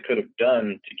things I could have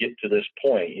done to get to this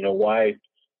point. You know, why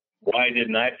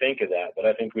didn't I think of that? But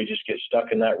I think we just get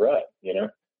stuck in that rut, you know?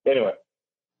 Anyway.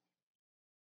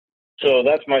 So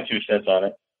that's my 2 cents on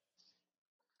it.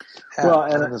 Well,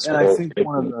 and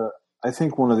I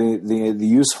think one of the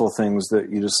useful things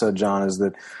that you just said, John, is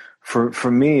that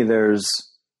for me, there's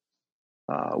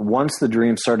once the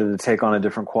dream started to take on a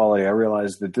different quality, I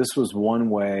realized that this was one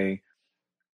way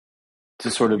to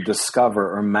sort of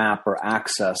discover or map or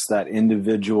access that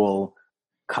individual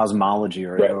cosmology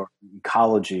Right. or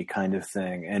ecology kind of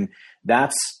thing. And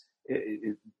that's,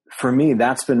 for me,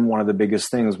 that's been one of the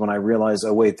biggest things when I realized,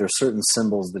 oh wait, there's certain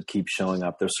symbols that keep showing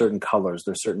up. There's certain colors,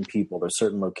 there's certain people, there's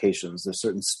certain locations, there's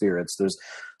certain spirits, there's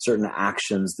certain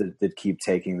actions that keep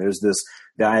taking.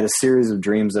 I had a series of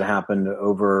dreams that happened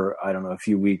over, I don't know, a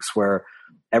few weeks where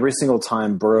every single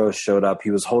time Burroughs showed up,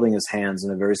 he was holding his hands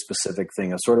in a very specific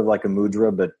thing, a sort of like a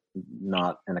mudra, but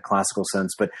not in a classical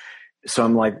sense. But so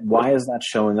I'm like, why is that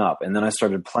showing up? And then I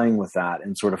started playing with that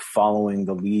and sort of following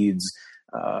the leads,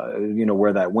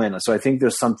 where that went. So I think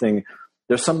there's something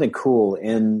cool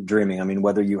in dreaming. I mean,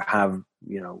 whether you have,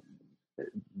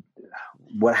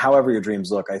 however your dreams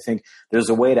look, I think there's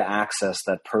a way to access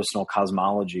that personal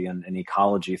cosmology and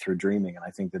ecology through dreaming. And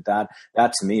I think that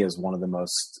to me is one of the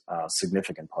most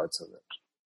significant parts of it.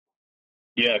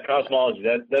 Yeah, cosmology.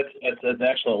 That's an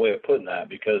excellent way of putting that,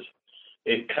 because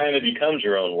it kind of becomes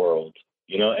your own world,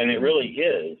 and it really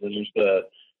is. And there's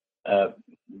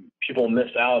people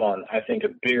miss out on, I think, a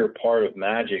bigger part of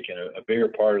magic and a bigger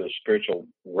part of the spiritual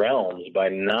realms by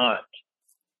not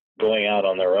going out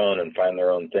on their own and find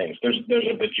their own things. There's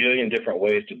a bajillion different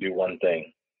ways to do one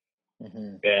thing.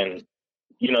 Mm-hmm. And,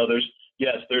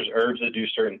 there's herbs that do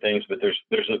certain things, but there's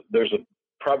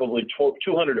probably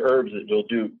 200 herbs that will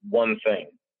do one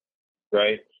thing,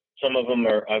 right? Some of them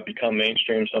have become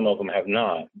mainstream, some of them have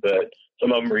not, but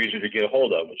some of them are easier to get a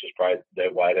hold of, which is probably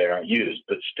why they aren't used.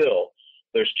 But still,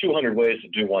 there's 200 ways to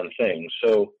do one thing.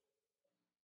 So,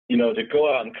 to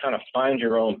go out and kind of find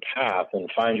your own path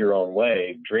and find your own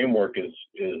way, dream work is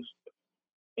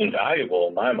invaluable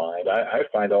in my mind. I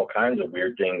find all kinds of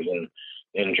weird things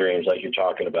in dreams, like you're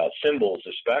talking about, symbols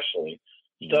especially,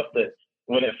 stuff that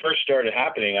when it first started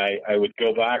happening, I would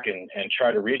go back and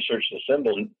try to research the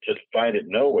symbol to find it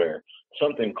nowhere.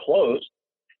 Something close.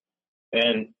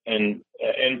 And in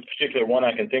particular, one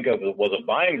I can think of was a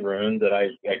bind rune that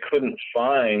I couldn't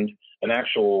find an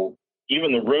actual,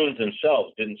 even the runes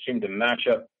themselves didn't seem to match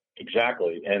up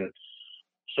exactly. And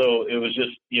so it was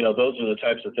just, those are the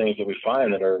types of things that we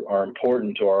find that are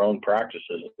important to our own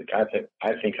practices that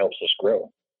I think helps us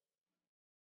grow.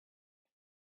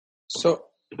 So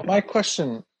my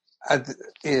question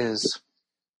is,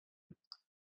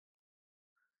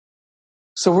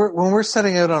 so when we're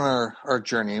setting out on our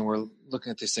journey and we're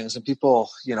looking at these things, and people,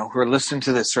 who are listening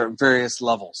to this are at various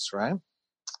levels, right?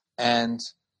 And,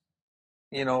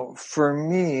 for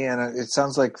me, and it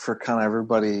sounds like for kind of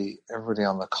everybody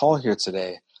on the call here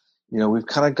today, we've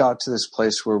kind of got to this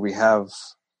place where we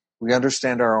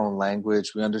understand our own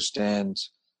language. We understand,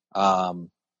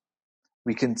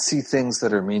 we can see things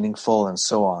that are meaningful and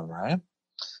so on, right?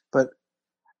 But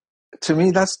to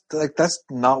me, that's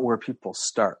not where people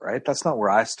start, right? That's not where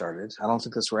I started. I don't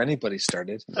think that's where anybody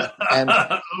started. And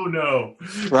oh no.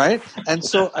 Right? And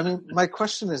so, I mean, my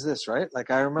question is this, right?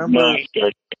 Like I remember,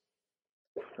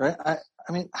 right? I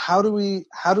mean, how do we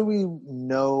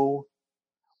know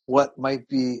what might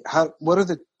be, what are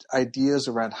the ideas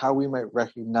around how we might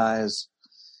recognize,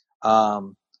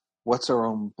 what's our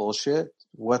own bullshit?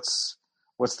 What's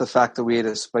the fact that we ate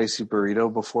a spicy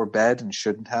burrito before bed and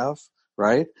shouldn't have?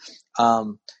 Right.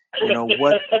 What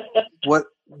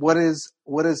is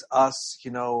us,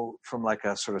 from like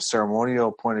a sort of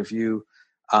ceremonial point of view,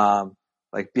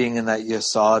 like being in that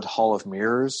Yesod Hall of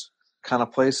Mirrors kind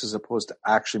of place, as opposed to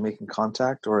actually making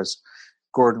contact, or as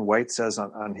Gordon White says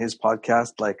on his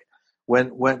podcast, like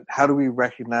how do we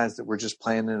recognize that we're just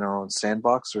playing in our own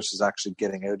sandbox versus actually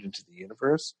getting out into the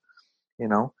universe?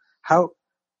 How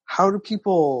do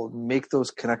people make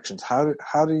those connections? How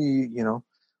do you,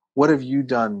 what have you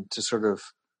done to sort of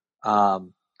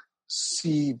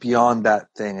see beyond that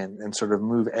thing and sort of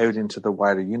move out into the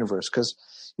wider universe? Because,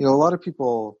 a lot of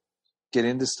people get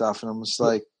into stuff and I'm just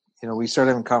like, we start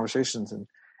having conversations and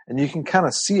you can kind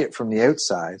of see it from the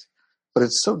outside, but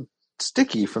it's so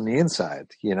sticky from the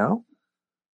inside, I don't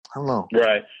know.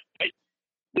 Right.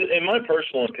 In my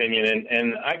personal opinion,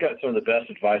 and I got some of the best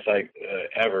advice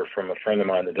ever from a friend of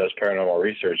mine that does paranormal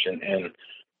research and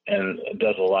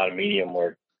does a lot of medium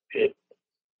work.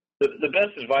 The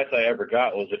best advice I ever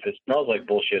got was, if it smells like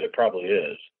bullshit, it probably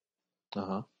is.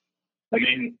 Uh-huh. I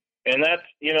mean, and that's,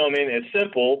 it's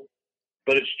simple,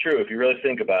 but it's true if you really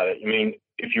think about it. I mean,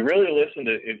 if you really listen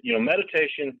to,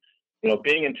 meditation,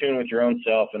 being in tune with your own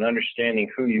self and understanding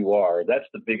who you are, that's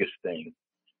the biggest thing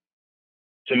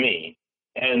to me.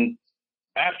 And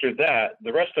after that,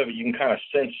 the rest of it, you can kind of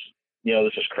sense,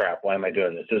 this is crap. Why am I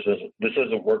doing this? This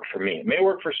doesn't work for me. It may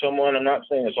work for someone. I'm not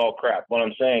saying it's all crap. What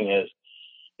I'm saying is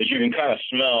you can kind of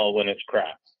smell when it's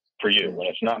crap for you, when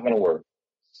it's not going to work.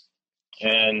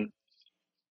 And,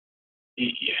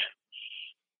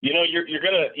 you're going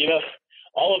to,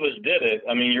 all of us did it.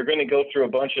 I mean, you're going to go through a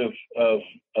bunch of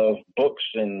books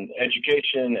and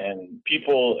education and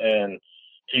people, and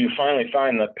so you finally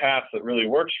find the path that really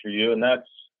works for you. And that's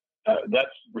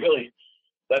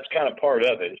kind of part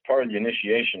of it. It's part of the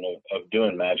initiation of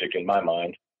doing magic in my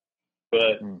mind.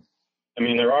 But I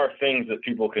mean, there are things that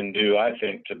people can do, I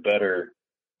think, to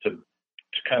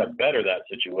kind of better that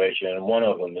situation. And one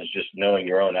of them is just knowing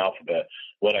your own alphabet,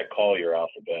 what I call your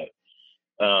alphabet.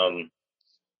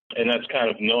 And that's kind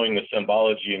of knowing the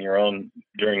symbology in your own,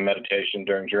 during meditation,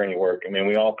 during journey work. I mean,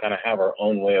 we all kind of have our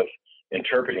own way of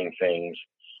interpreting things.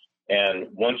 And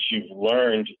once you've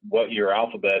learned what your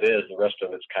alphabet is, the rest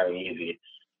of it's kind of easy.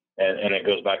 And it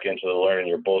goes back into the learning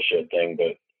your bullshit thing.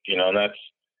 But, you know, and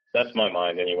that's my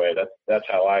mind anyway. That's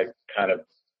how I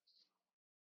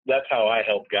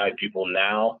help guide people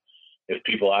now. If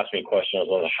people ask me questions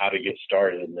on how to get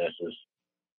started in this, is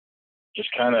just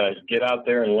kind of get out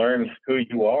there and learn who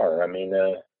you are. I mean,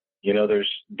 you know,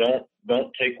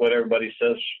 don't take what everybody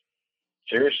says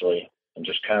seriously, and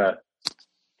just kind of,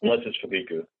 unless it's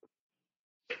Fabiku,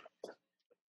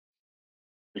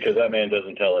 because that man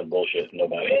doesn't tell in bullshit to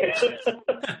nobody.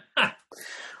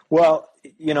 Well,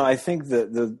 you know, I think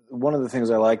that one of the things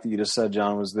I like that you just said,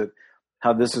 John, was that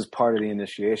how this is part of the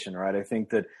initiation, right? I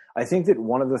think that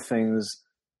one of the things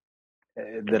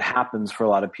that happens for a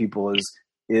lot of people is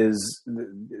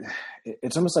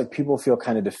it's almost like people feel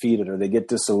kind of defeated, or they get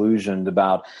disillusioned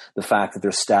about the fact that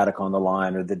they're static on the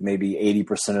line, or that maybe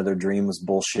 80% of their dream was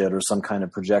bullshit or some kind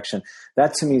of projection.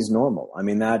 That to me is normal. I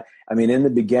mean, in the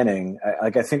beginning, I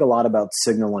think a lot about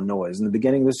signal and noise. In the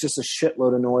beginning, there's just a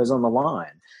shitload of noise on the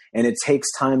line, and it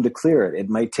takes time to clear it. It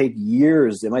might take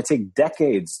years. It might take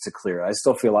decades to clear it. I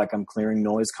still feel like I'm clearing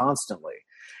noise constantly.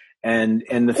 And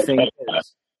the thing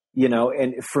is, you know,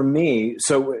 and for me,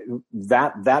 so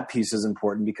that piece is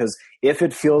important, because if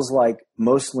it feels like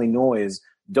mostly noise,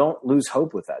 don't lose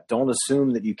hope with that. Don't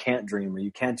assume that you can't dream, or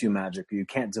you can't do magic, or you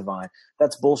can't divine.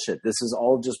 That's bullshit. This is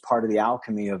all just part of the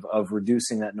alchemy of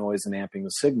reducing that noise and amping the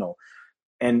signal.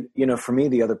 And, you know, for me,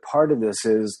 the other part of this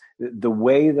is the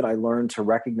way that I learn to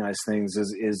recognize things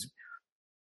is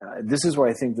this is where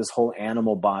I think this whole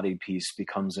animal body piece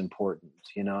becomes important.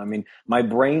 You know, I mean, my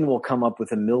brain will come up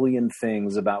with a million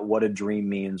things about what a dream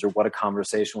means, or what a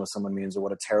conversation with someone means, or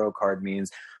what a tarot card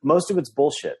means. Most of it's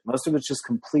bullshit. Most of it's just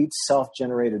complete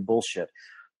self-generated bullshit.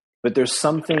 But there's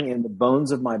something in the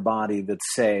bones of my body that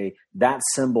say that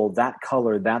symbol, that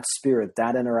color, that spirit,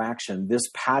 that interaction, this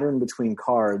pattern between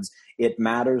cards, it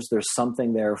matters. There's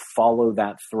something there. Follow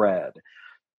that thread.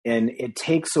 And it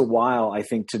takes a while, I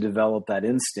think, to develop that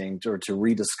instinct, or to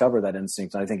rediscover that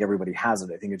instinct. And I think everybody has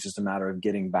it. I think it's just a matter of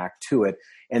getting back to it.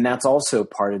 And that's also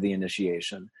part of the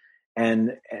initiation.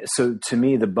 And so to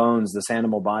me, the bones, this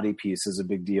animal body piece, is a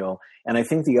big deal. And I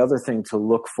think the other thing to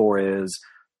look for is,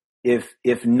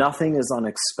 if nothing is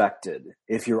unexpected,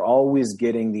 if you're always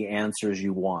getting the answers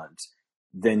you want,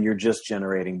 then you're just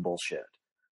generating bullshit.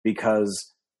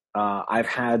 Because I've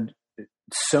had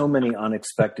so many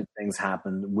unexpected things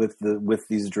happen with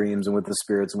these dreams and with the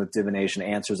spirits and with divination.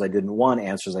 Answers I didn't want,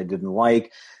 answers I didn't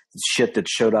like, shit that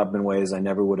showed up in ways I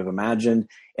never would have imagined.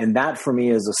 And that for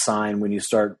me is a sign when you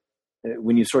sort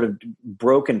of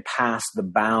broken past the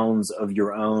bounds of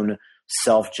your own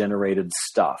self-generated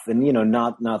stuff. And, you know,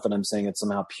 not that I'm saying it's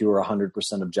somehow pure 100%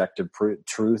 objective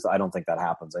truth. I don't think that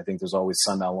happens. I think there's always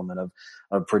some element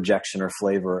of projection or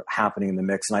flavor happening in the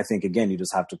mix. And I think, again, you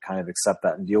just have to kind of accept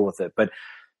that and deal with it. But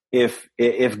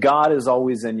if God is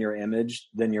always in your image,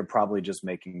 then you're probably just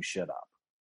making shit up.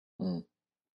 Mm.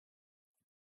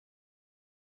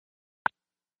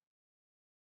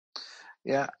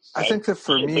 Yeah, I think that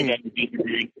for me...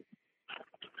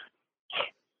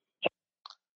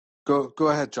 Go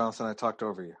ahead, Jonathan. I talked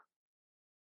over you.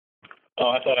 Oh,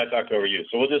 I thought I talked over you.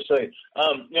 So we'll just say,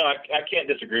 I can't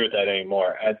disagree with that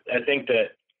anymore. I think that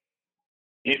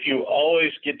if you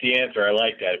always get the answer, I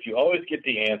like that. If you always get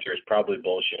the answer, it's probably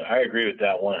bullshit. I agree with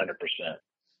that 100%.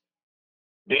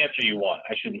 The answer you want.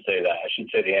 I shouldn't say that. I should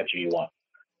say the answer you want.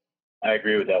 I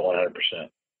agree with that 100%.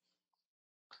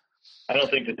 I don't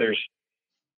think that there's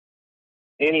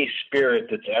any spirit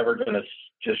that's ever going to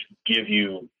just give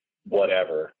you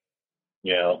whatever.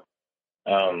 You know,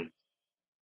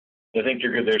 I think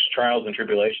there's trials and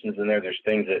tribulations in there. There's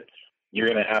things that you're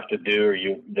going to have to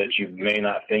do, that you may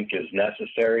not think is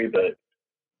necessary, but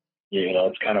you know,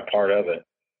 it's kind of part of it.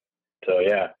 So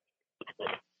yeah,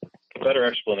 better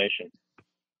explanation.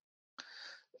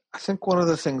 I think one of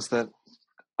the things that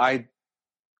I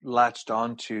latched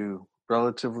onto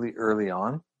relatively early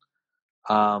on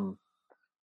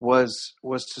was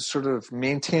to sort of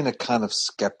maintain a kind of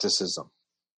skepticism.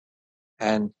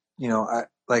 And, you know,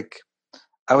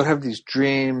 I would have these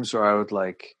dreams, or I would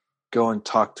like go and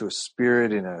talk to a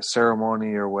spirit in a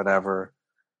ceremony or whatever.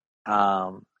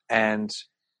 And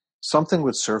something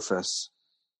would surface,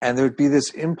 and there would be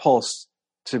this impulse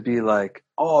to be like,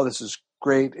 oh, this is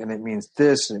great, and it means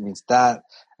this, and it means that,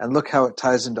 and look how it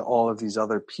ties into all of these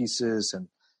other pieces, and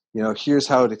here's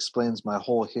how it explains my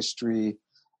whole history,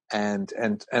 and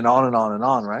on and on and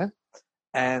on, right?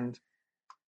 And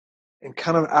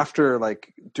kind of after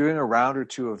like doing a round or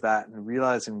two of that and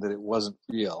realizing that it wasn't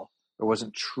real or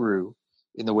wasn't true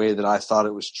in the way that I thought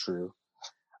it was true,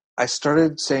 I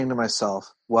started saying to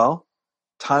myself, well,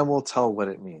 time will tell what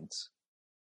it means.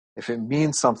 If it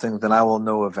means something, then I will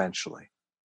know eventually,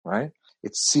 right?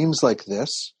 It seems like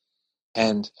this,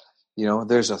 and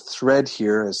there's a thread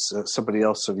here, as somebody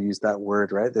else sort of used that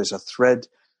word, right? There's a thread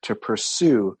to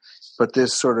pursue, but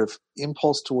this sort of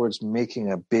impulse towards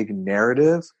making a big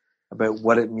narrative about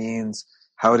what it means,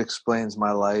 how it explains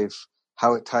my life,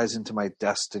 how it ties into my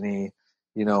destiny,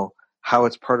 how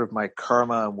it's part of my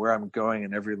karma and where I'm going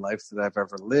in every life that I've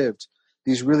ever lived.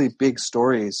 These really big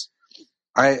stories,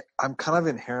 I'm kind of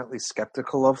inherently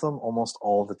skeptical of them almost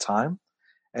all the time.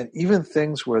 And even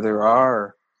things where there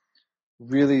are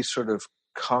really sort of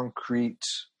concrete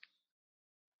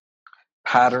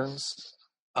patterns,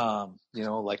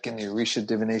 like in the Orisha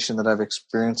divination that I've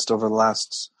experienced over the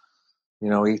last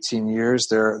 18 years,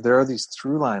 there are these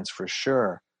through lines for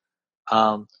sure.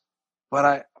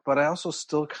 But I also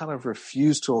still kind of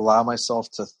refuse to allow myself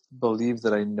to believe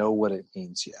that I know what it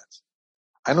means yet.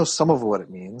 I know some of what it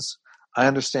means. I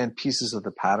understand pieces of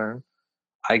the pattern.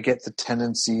 I get the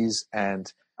tendencies,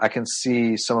 and I can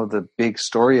see some of the big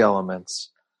story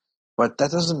elements, but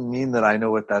that doesn't mean that I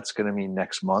know what that's going to mean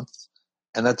next month.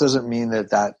 And that doesn't mean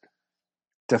that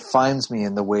defines me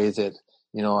in the way that,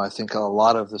 I think a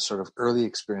lot of the sort of early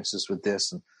experiences with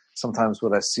this, and sometimes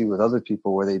what I see with other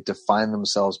people where they define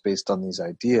themselves based on these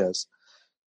ideas.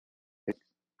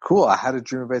 Cool. I had a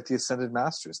dream about the Ascended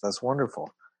Masters. That's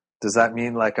wonderful. Does that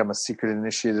mean like I'm a secret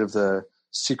initiate of the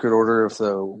secret order of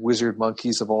the wizard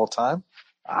monkeys of all time?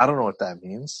 I don't know what that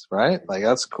means, right? Like,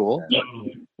 that's cool.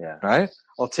 Yeah. Right?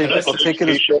 I'll take it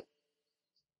as...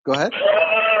 Go ahead.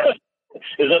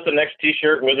 Is that the next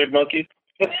t-shirt, Wizard Monkey?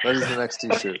 That is the next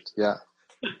t-shirt, yeah.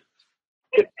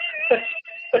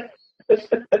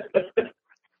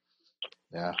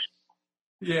 Yeah.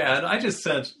 Yeah, and I just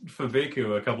sent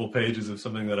Fabeku a couple pages of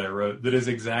something that I wrote that is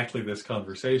exactly this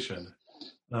conversation.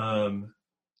 And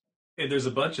there's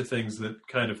a bunch of things that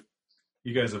kind of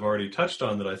you guys have already touched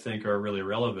on that I think are really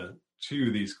relevant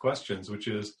to these questions, which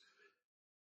is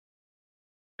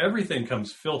everything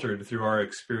comes filtered through our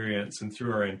experience and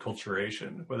through our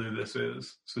enculturation, whether this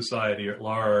is society at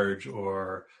large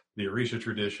or the Orisha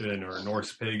tradition or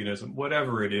Norse paganism,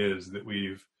 whatever it is that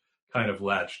we've kind of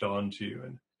latched onto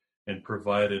and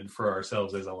provided for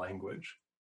ourselves as a language.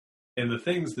 And the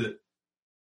things that,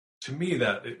 to me,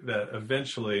 that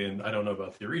eventually, and I don't know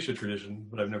about the Orisha tradition,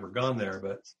 but I've never gone there,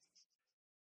 but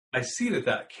I see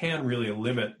that can really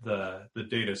limit the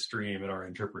data stream and our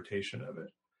interpretation of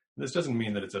it. And this doesn't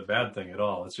mean that it's a bad thing at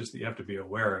all. It's just that you have to be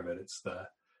aware of it. It's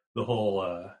the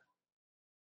whole,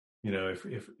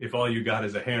 if all you got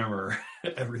is a hammer,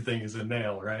 everything is a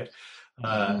nail, right?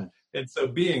 And so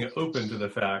being open to the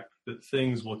fact that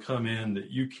things will come in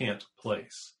that you can't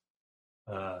place.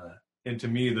 And to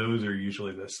me, those are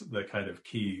usually the kind of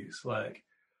keys, like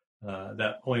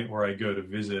that point where I go to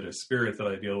visit a spirit that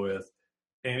I deal with,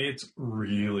 and it's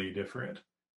really different,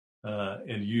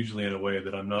 and usually in a way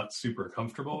that I'm not super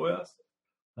comfortable with.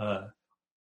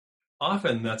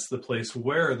 Often that's the place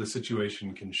where the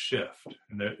situation can shift,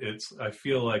 and I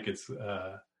feel like it's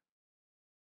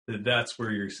that's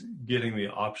where you're getting the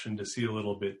option to see a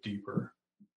little bit deeper.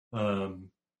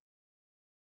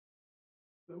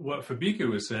 What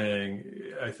Fabeku was saying,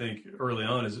 I think early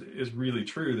on is really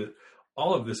true, that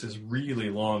all of this is really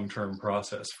long-term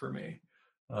process for me.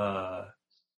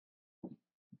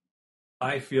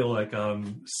 I feel like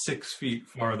I'm 6 feet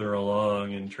farther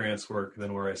along in trance work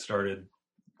than where I started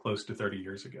close to 30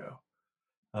 years ago.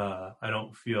 I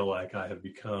don't feel like I have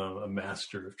become a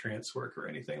master of trance work or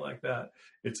anything like that.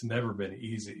 It's never been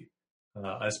easy.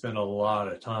 I spend a lot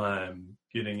of time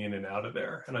getting in and out of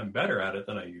there, and I'm better at it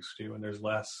than I used to, and there's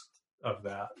less of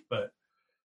that, but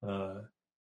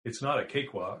it's not a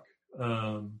cakewalk.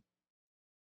 And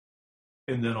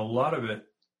then a lot of it,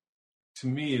 to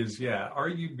me, is, are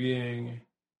you being,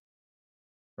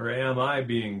 or am I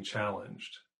being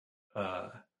challenged?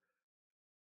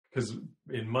 Because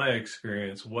in my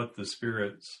experience, what the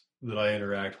spirits that I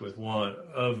interact with want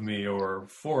of me or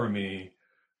for me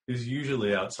is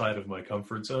usually outside of my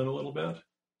comfort zone a little bit.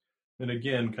 And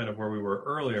again, kind of where we were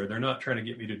earlier, they're not trying to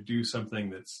get me to do something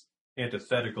that's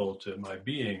antithetical to my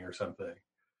being or something.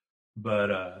 But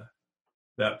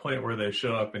that point where they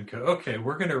show up and go, okay,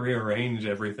 we're going to rearrange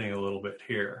everything a little bit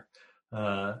here.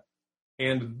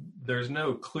 And there's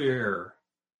no clear,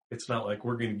 it's not like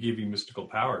we're going to give you mystical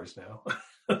powers now.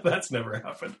 That's never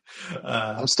happened.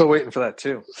 I'm still waiting for that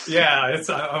too. Yeah,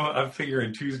 I'm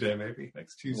figuring Tuesday, maybe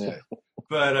next Tuesday. Yeah.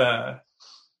 But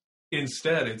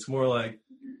instead, it's more like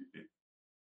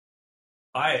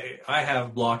I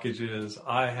have blockages.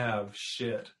 I have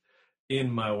shit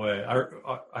in my way.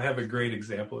 I have a great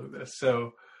example of this.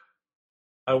 So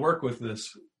I work with this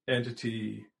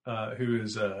entity who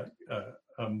is a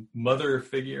mother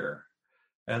figure,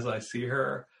 as I see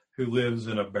her, who lives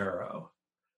in a barrow.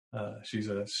 She's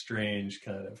a strange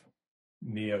kind of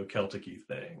neo-Celtic-y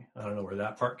thing. I don't know where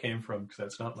that part came from because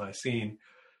that's not my scene.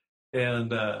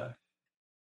 And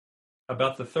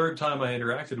about the third time I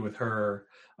interacted with her,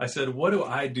 I said, what do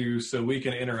I do so we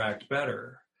can interact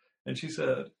better? And she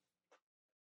said,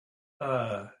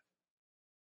 I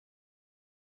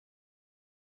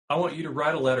want you to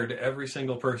write a letter to every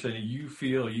single person you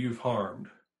feel you've harmed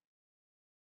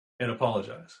and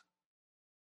apologize.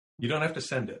 You don't have to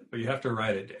send it, but you have to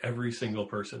write it to every single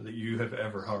person that you have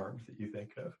ever harmed that you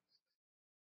think of.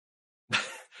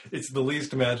 It's the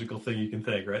least magical thing you can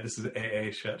think, right? This is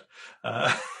AA shit.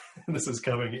 This is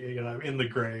coming, I'm in the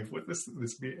grave with this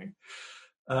being.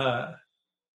 And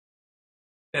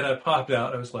I popped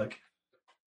out. I was like,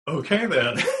 okay,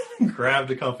 then. Grabbed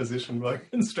a composition book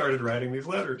and started writing these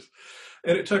letters.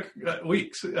 And it took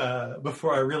weeks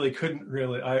before I really couldn't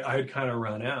I had kind of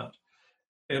run out.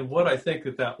 And what I think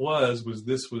that was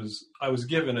I was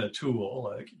given a tool,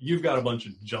 like, you've got a bunch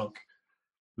of junk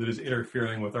that is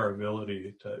interfering with our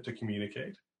ability to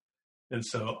communicate. And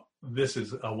so this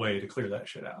is a way to clear that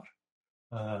shit out.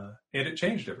 And it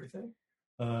changed everything.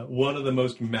 One of the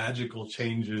most magical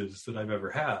changes that I've ever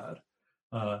had.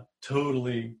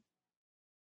 Totally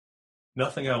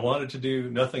nothing I wanted to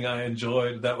do, nothing I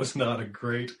enjoyed. That was not a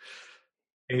great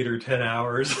 8 or 10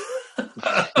 hours.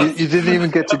 You didn't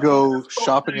even get to go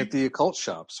shopping at the occult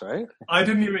shops, right? I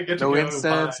didn't even get to go. No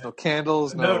incense, no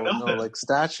candles, no like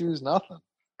statues, nothing.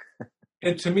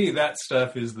 And to me, that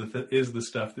stuff is the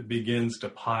stuff that begins to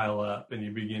pile up, and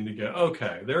you begin to go,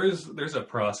 okay, there's a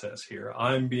process here.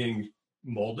 I'm being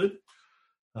molded.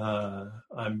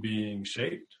 I'm being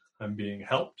shaped. I'm being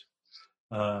helped.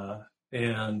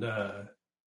 And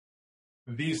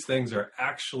these things are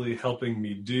actually helping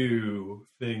me do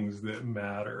things that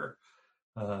matter.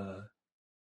 And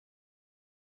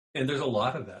there's a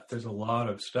lot of that. There's a lot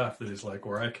of stuff that is like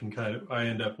where I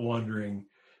end up wandering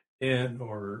in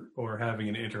or having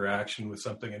an interaction with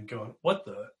something and going, what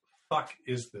the fuck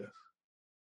is this?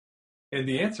 And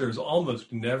the answer is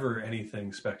almost never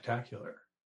anything spectacular.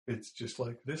 It's just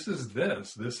like, this is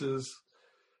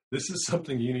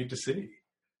something you need to see.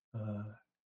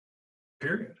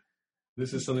 Period.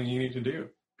 This is something you need to do.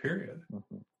 Period.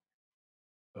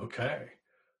 Mm-hmm. Okay.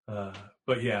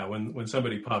 But yeah, when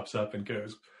somebody pops up and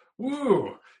goes,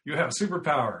 woo, you have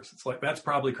superpowers, it's like, that's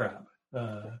probably crap.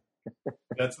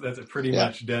 That's a pretty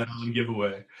much dead on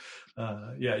giveaway.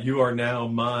 You are now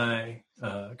my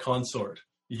consort.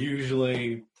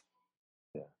 Usually,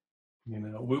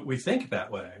 we think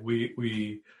that way.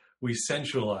 We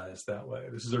sensualize that way.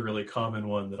 This is a really common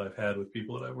one that I've had with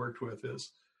people that I've worked with.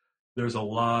 Is there's a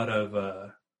lot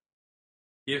of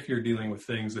if you're dealing with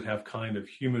things that have kind of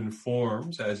human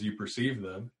forms as you perceive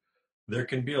them, there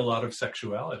can be a lot of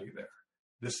sexuality there.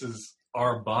 This is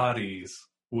our body's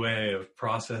way of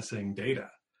processing data.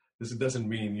 This doesn't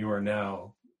mean you are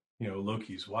now,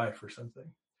 Loki's wife or something.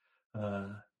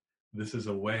 This is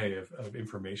a way of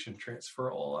information transfer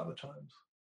a lot of times.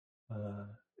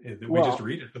 We just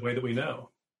read it the way that we know.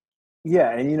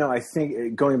 Yeah, and I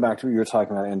think going back to what you were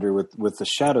talking about, Andrew, with the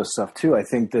shadow stuff too, I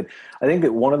think that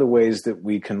one of the ways that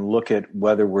we can look at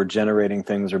whether we're generating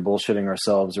things or bullshitting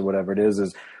ourselves or whatever it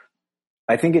is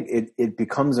I think it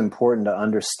becomes important to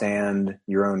understand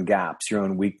your own gaps, your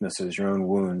own weaknesses, your own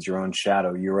wounds, your own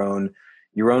shadow, your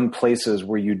own places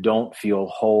where you don't feel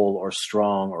whole or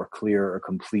strong or clear or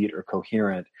complete or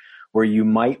coherent, where you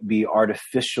might be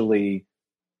artificially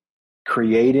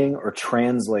creating or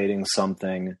translating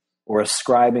something or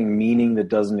ascribing meaning that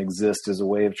doesn't exist as a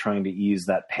way of trying to ease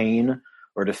that pain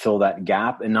or to fill that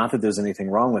gap. And not that there's anything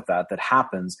wrong with that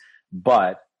happens,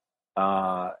 but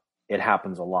it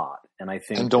happens a lot. And I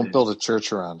think, and don't build a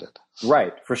church around it.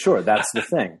 Right. For sure. That's the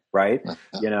thing, right?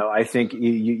 I think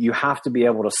you have to be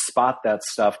able to spot that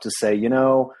stuff to say,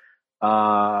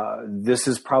 this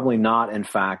is probably not, in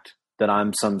fact, that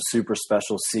I'm some super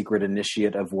special secret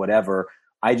initiate of whatever.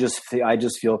 I just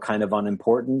feel kind of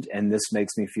unimportant, and this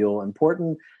makes me feel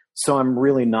important. So I'm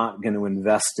really not going to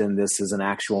invest in this as an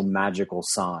actual magical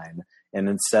sign. And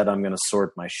instead, I'm going to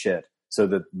sort my shit so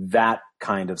that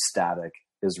kind of static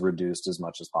is reduced as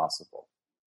much as possible.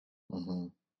 Mm-hmm.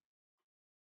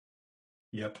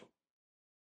 Yep.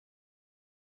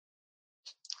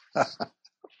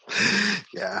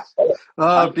 Yeah.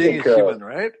 Being a human,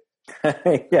 right?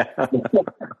 Yeah.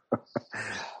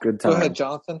 Good time. Go ahead,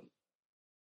 Jonathan.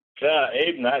 Yeah,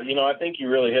 Aiden, I think you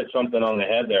really hit something on the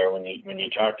head there when you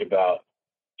talked about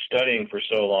studying for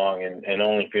so long and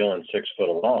only feeling 6 foot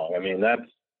along. I mean, that's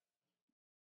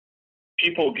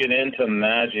people get into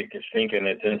magic thinking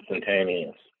it's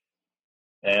instantaneous,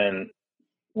 and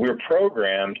we're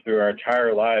programmed through our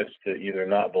entire lives to either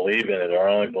not believe in it or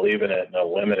only believe in it in a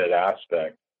limited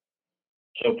aspect.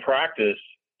 So practice,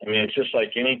 I mean, it's just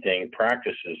like anything,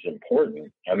 practice is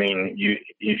important. I mean,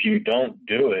 if you don't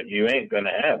do it, you ain't going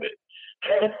to have it.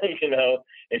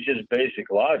 It's just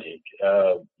basic logic.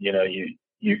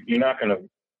 You're not going to,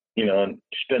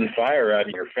 spin fire out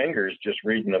of your fingers just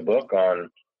reading a book on,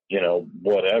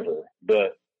 whatever.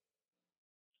 But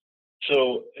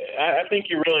so I think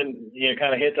you really,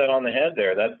 kind of hit that on the head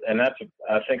there. That's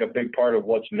I think a big part of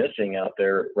what's missing out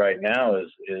there right now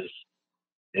is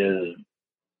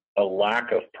a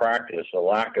lack of practice, a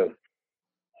lack of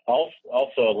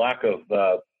also a lack of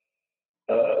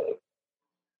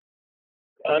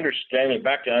understanding,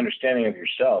 back to understanding of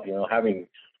yourself, having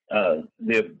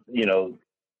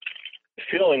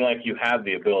feeling like you have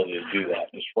the ability to do that.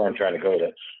 That's where I'm trying to go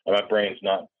to. My brain's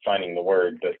not finding the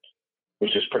word, but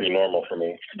which is pretty normal for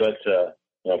me. But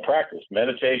practice,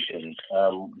 meditation,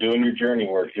 doing your journey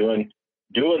work, doing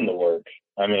the work.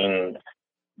 I mean,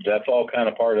 that's all kind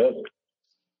of part of it.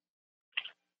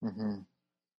 Mm-hmm.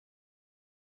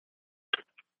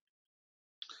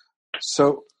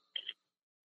 So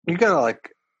you gotta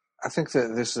I think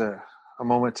that this is a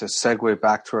moment to segue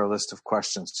back to our list of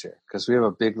questions here, because we have a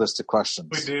big list of questions.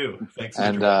 We do. Thanks.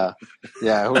 And we're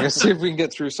gonna see if we can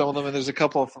get through some of them. And there's a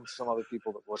couple from some other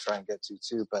people that we'll try and get to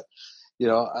too. But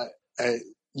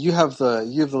you have the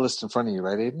list in front of you,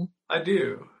 right, Aiden? I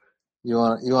do. You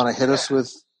want to hit us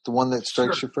with the one that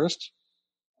strikes you first?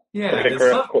 Yeah. Okay,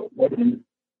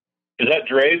 is that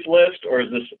Dre's list or is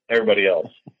this everybody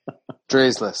else?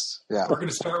 Dre's list. Yeah. We're going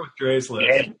to start with Dre's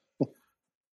list.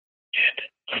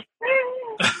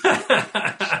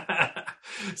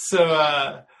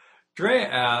 So Dre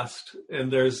asked,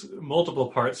 and there's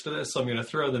multiple parts to this, so I'm going to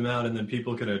throw them out, and then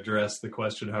people can address the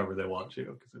question however they want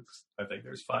to, because I think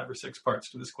there's 5 or 6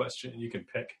 parts to this question, and you can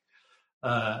pick.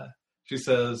 She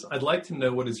says, I'd like to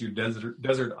know, what is your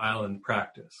desert island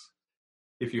practice?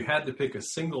 If you had to pick a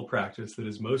single practice that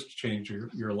has most changed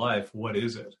your life, what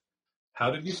is it? How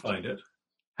did you find it?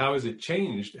 How has it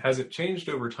changed? Has it changed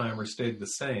over time or stayed the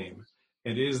same?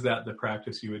 And is that the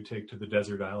practice you would take to the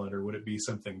desert island, or would it be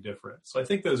something different? So I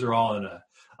think those are all in a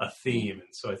theme.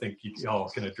 And so I think you all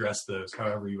can address those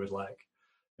however you would like.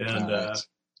 And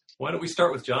why don't we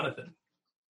start with Jonathan?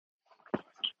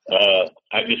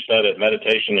 I just said it,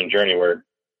 meditation and journey work.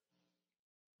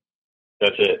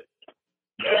 That's it.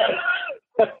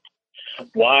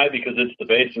 Why? Because it's the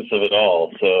basis of it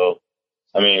all. So,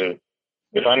 I mean,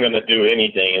 if I'm going to do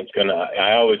anything,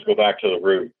 I always go back to the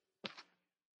root.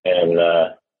 And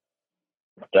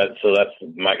that's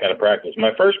my kind of practice.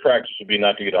 My first practice would be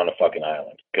not to get on a fucking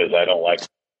island, because I don't like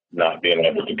not being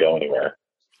able to go anywhere.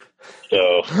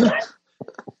 So I'm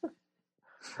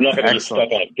not going to get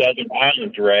stuck on a desert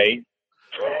island, Dre.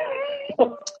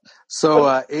 So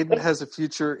Aiden has a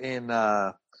future in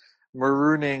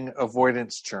marooning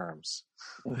avoidance charms.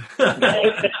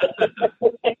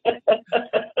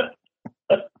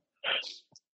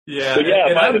 Yeah. But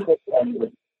yeah,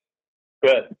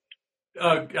 good.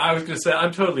 I was going to say,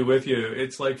 I'm totally with you.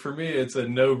 It's like, for me, it's a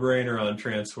no-brainer on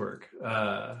trance work.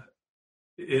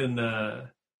 In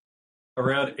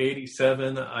around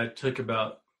 87, I took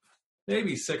about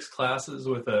maybe 6 classes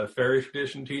with a fairy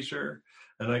tradition teacher,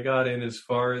 and I got in as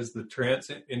far as the trance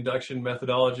induction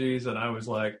methodologies, and I was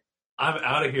like, I'm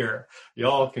out of here.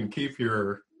 Y'all can keep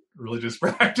your religious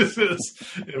practices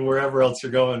and wherever else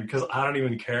you're going, because I don't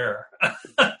even care.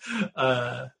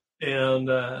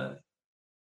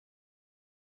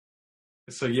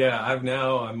 So yeah,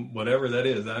 I'm whatever that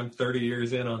is. I'm 30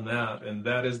 years in on that, and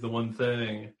that is the one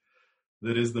thing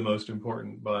that is the most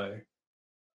important by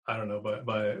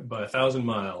 1,000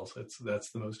 miles.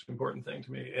 That's the most important thing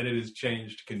to me, and it has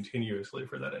changed continuously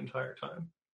for that entire time.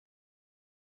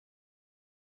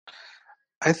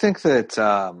 I think that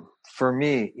for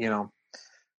me,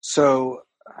 so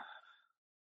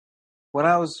when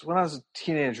I was a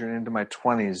teenager and into my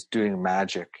 20s doing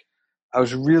magic, I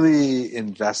was really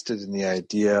invested in the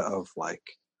idea of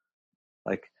like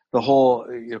the whole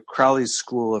Crowley's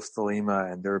school of Thelema,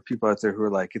 and there are people out there who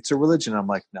are like, it's a religion. I'm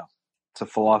like, no, it's a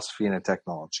philosophy and a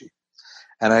technology,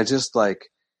 and I just like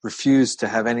refuse to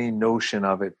have any notion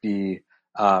of it be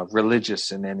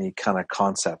religious in any kind of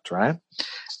concept, right?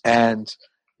 And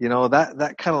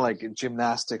that kind of like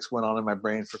gymnastics went on in my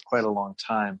brain for quite a long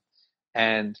time.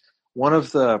 And one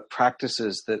of the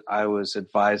practices that I was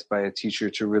advised by a teacher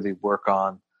to really work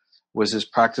on was this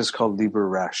practice called Liber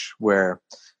Resh, where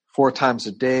 4 times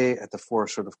a day at the 4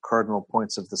 sort of cardinal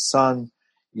points of the sun,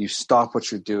 you stop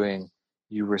what you're doing,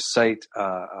 you recite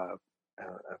a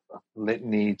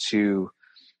litany to,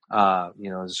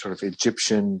 sort of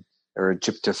Egyptian or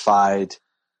Egyptified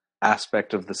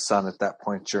aspect of the sun at that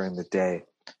point during the day.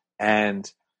 And,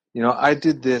 I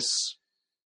did this,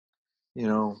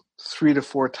 3 to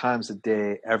 4 times a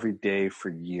day, every day for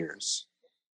years,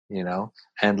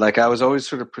 and like I was always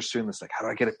sort of pursuing this, like, how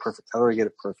do I get it perfect? How do I get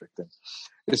it perfect? And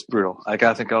it's brutal. Like,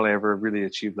 I think I only ever really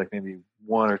achieved like maybe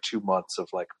 1 or 2 months of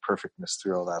like perfectness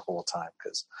through all that whole time,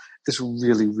 because it's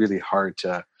really, really hard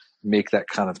to make that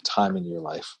kind of time in your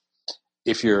life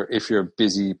if you're a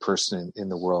busy person in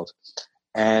the world.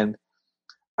 And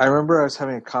I remember I was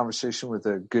having a conversation with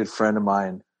a good friend of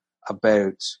mine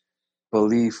about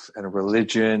belief and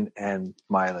religion and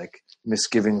my like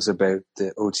misgivings about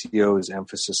the OTO's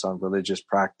emphasis on religious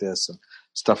practice and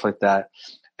stuff like that.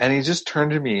 And he just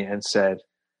turned to me and said,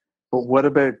 but what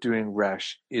about doing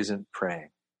Resh isn't praying?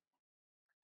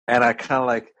 And I kind of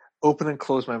like opened and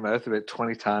closed my mouth about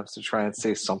 20 times to try and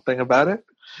say something about it.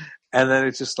 And then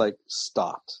it just like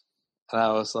stopped. And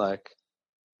I was like,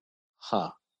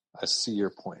 I see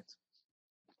your point.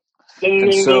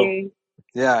 And so,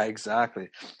 yeah, exactly.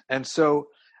 And so,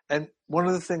 and one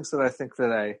of the things that I think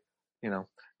that I,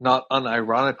 not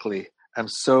unironically, am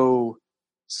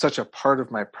such a part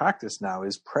of my practice now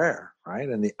is prayer, right?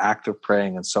 And the act of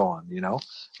praying and so on,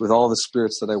 with all the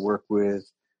spirits that I work with,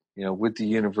 with the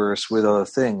universe, with other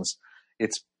things,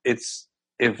 it's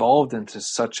evolved into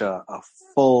such a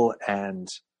full and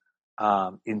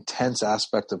intense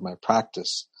aspect of my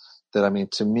practice that, I mean,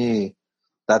 to me,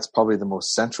 that's probably the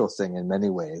most central thing in many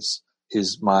ways,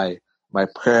 is my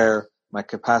prayer, my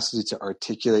capacity to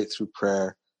articulate through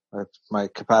prayer, my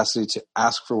capacity to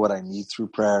ask for what I need through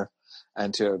prayer,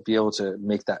 and to be able to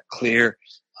make that clear,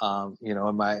 and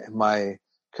my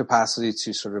capacity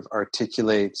to sort of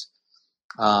articulate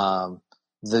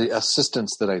the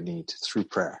assistance that I need through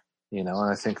prayer, and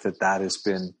I think that has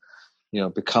been,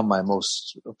 become my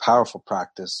most powerful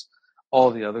practice. All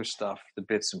the other stuff, the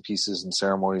bits and pieces and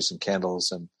ceremonies and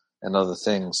candles and other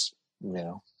things,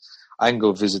 I can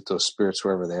go visit those spirits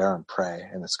wherever they are and pray,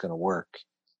 and it's going to work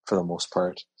for the most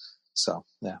part. So,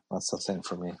 yeah, that's the thing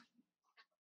for me.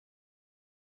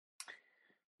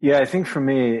 Yeah, I think for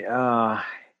me,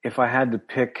 if I had to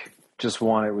pick just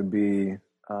one, it would be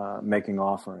making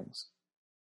offerings.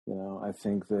 I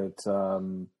think that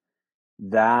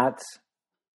that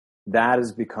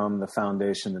has become the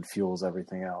foundation that fuels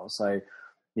everything else. I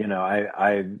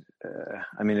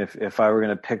mean, if I were going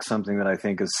to pick something that I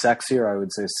think is sexier, I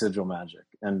would say sigil magic.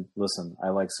 And listen, I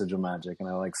like sigil magic and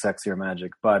I like sexier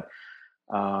magic, but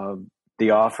the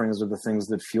offerings are the things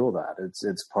that fuel that.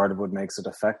 It's part of what makes it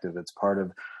effective. It's part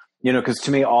of, because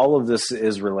to me, all of this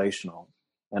is relational,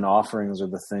 and offerings are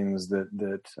the things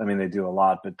that I mean, they do a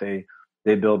lot, but they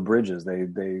build bridges.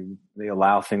 They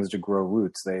allow things to grow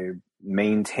roots. They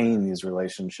maintain these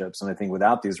relationships. And I think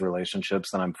without these relationships,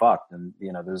 then I'm fucked. And,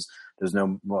 there's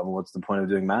no, what's the point of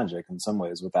doing magic in some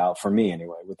ways for me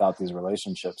anyway, without these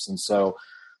relationships. And so,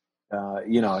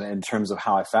 in terms of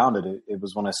how I found it, it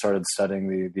was when I started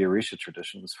studying the Orisha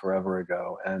traditions forever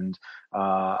ago. And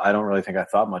I don't really think I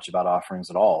thought much about offerings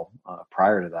at all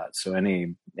prior to that. So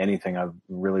anything I've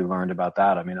really learned about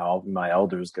that, I mean, all my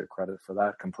elders get credit for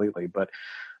that completely. But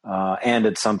and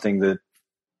it's something that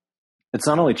it's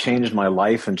not only changed my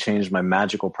life and changed my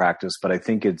magical practice, but I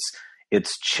think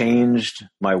it's changed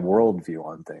my worldview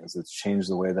on things. It's changed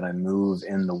the way that I move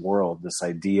in the world. This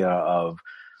idea of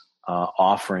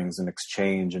offerings and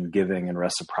exchange and giving and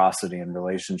reciprocity and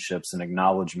relationships and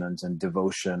acknowledgement and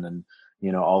devotion and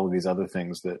all of these other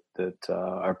things that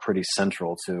are pretty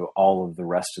central to all of the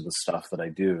rest of the stuff that I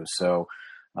do. So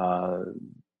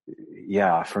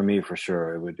yeah, for me, for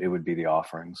sure, it would be the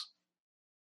offerings.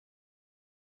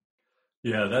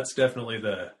 Yeah, that's definitely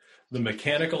the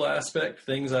mechanical aspect,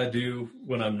 things I do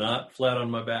when I'm not flat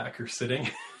on my back or sitting.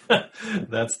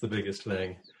 That's the biggest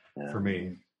thing for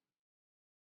me.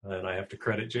 And I have to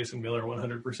credit Jason Miller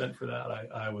 100% for that.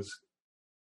 I was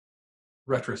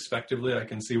retrospectively, I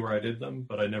can see where I did them,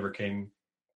 but I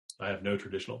have no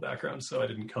traditional background, so I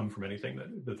didn't come from anything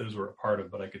that those were a part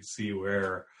of, but I could see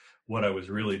where what I was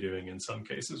really doing in some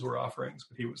cases were offerings,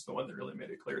 but he was the one that really made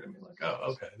it clear to me, like,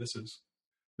 oh, okay,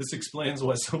 this explains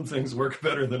why some things work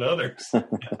better than others.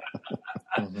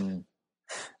 Mm-hmm.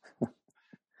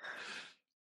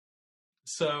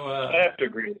 So I have to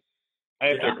agree. I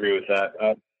have to agree with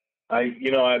that.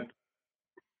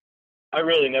 I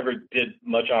really never did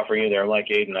much offering either. I'm like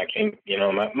Aiden. I came,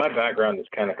 my background is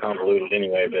kind of convoluted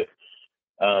anyway, but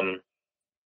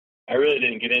I really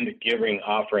didn't get into giving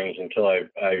offerings until I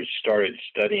started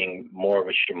studying more of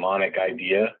a shamanic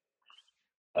idea.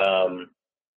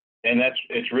 And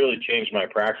it's really changed my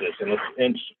practice. And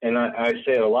I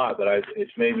say it a lot, but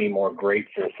it's made me more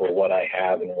grateful for what I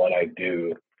have and what I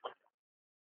do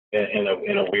in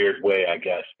a weird way, I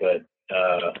guess. But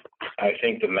I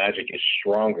think the magic is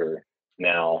stronger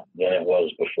now than it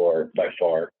was before by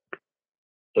far.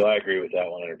 So I agree with that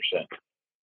 100%.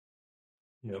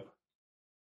 Yep.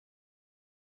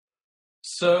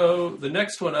 So the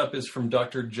next one up is from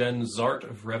Dr. Jen Zart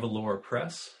of Revelore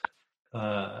Press,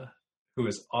 who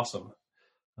is awesome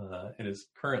and is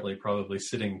currently probably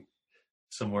sitting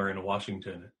somewhere in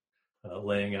Washington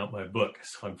laying out my book.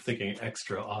 So I'm thinking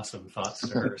extra awesome thoughts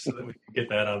to her so that we can get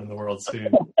that out in the world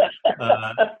soon.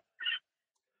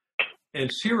 And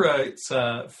she writes,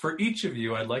 for each of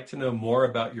you, I'd like to know more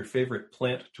about your favorite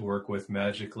plant to work with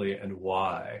magically and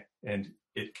why. And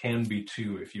it can be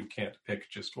two if you can't pick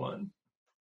just one.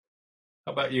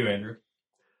 How about you, Andrew?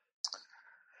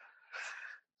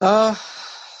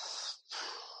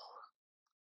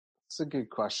 It's a good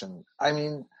question. I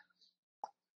mean,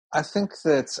 I think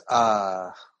that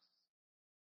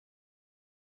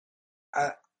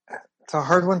it's a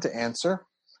hard one to answer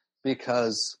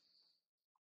because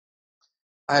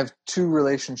I have two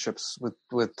relationships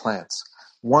with plants.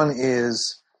 One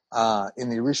is in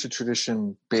the Orisha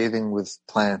tradition, bathing with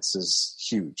plants is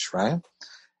huge, right?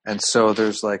 And so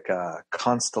there's like a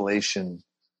constellation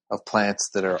of plants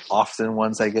that are often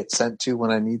ones I get sent to when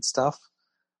I need stuff.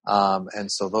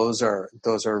 And so those are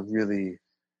really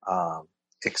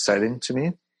exciting to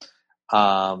me.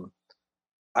 I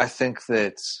think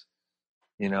that,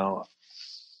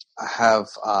 I have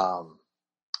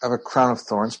a crown of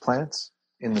thorns plant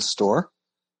in the store,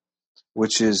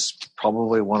 which is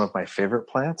probably one of my favorite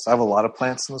plants. I have a lot of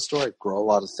plants in the store. I grow a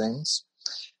lot of things.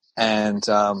 And,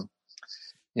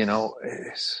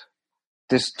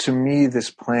 to me,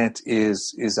 this plant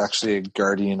is actually a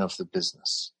guardian of the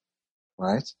business,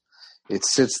 right? It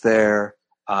sits there.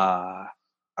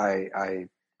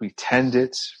 We tend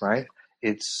it, right?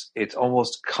 It's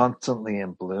almost constantly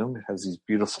in bloom. It has these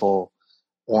beautiful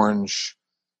orange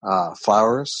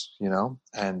flowers,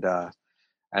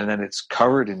 and then it's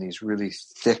covered in these really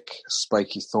thick,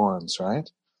 spiky thorns, right?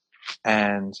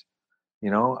 And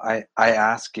I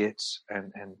ask it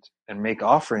and make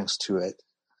offerings to it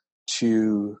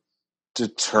to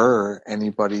deter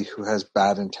anybody who has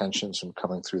bad intentions from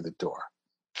coming through the door,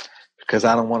 because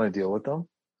I don't want to deal with them,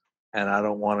 and I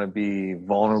don't want to be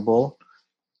vulnerable,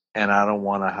 and I don't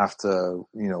want to have to,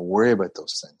 worry about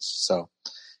those things. So,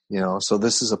 so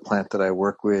this is a plant that I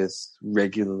work with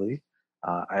regularly.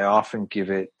 I often give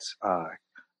it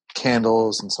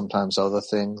candles and sometimes other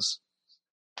things.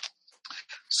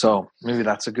 So maybe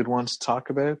that's a good one to talk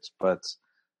about. But,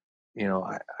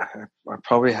 I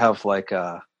probably have like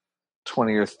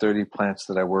 20 or 30 plants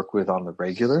that I work with on the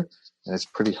regular, and it's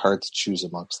pretty hard to choose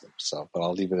amongst them. So, but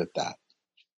I'll leave it at that.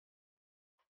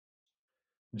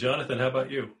 Jonathan, how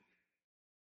about you?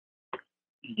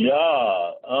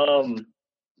 Yeah.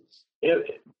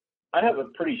 I have a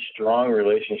pretty strong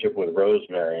relationship with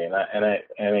rosemary,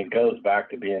 and it goes back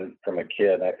to being from a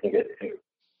kid. I think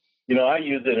I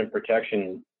use it in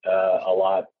protection a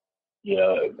lot,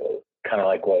 kind of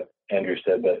like what Andrew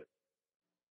said, but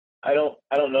I don't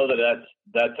know that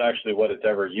that's actually what it's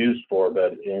ever used for,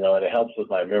 but and it helps with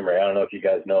my memory. I don't know if you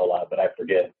guys know a lot, but I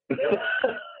forget.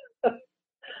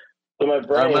 So my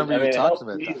brain, I remember you talked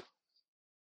about that.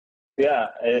 Yeah,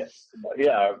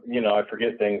 I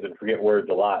forget things and forget words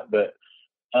a lot, but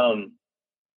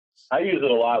I use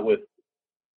it a lot with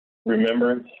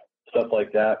remembrance, stuff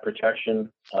like that,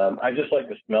 protection. I just like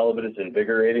the smell of it. It's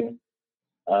invigorating.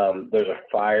 There's a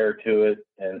fire to it,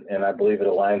 and I believe it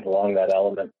aligns along that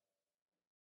element.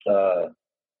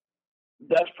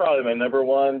 That's probably my number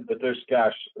one, but there's so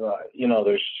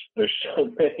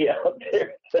many out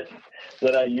there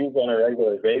that I use on a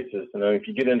regular basis. And if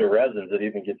you get into resins, it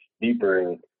even gets deeper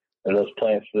in those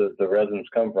plants that the resins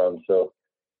come from. So,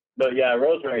 but yeah,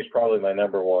 rosemary is probably my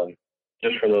number one,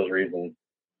 just for those reasons.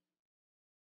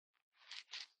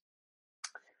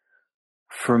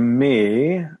 For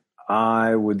me,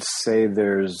 I would say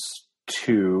there's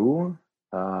two,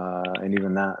 and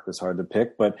even that was hard to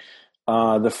pick. But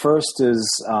the first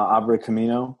is Abre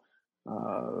Camino,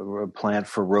 a plant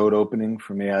for road opening.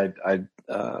 For me, I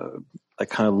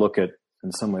kind of look at,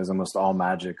 in some ways, almost all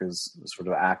magic as sort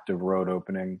of active road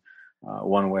opening,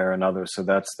 one way or another. So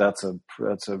that's a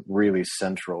really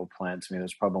central plant to me.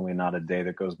 There's probably not a day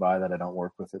that goes by that I don't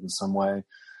work with it in some way.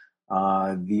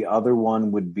 The other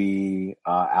one would be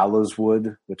aloes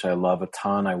wood, which I love a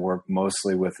ton. I work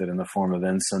mostly with it in the form of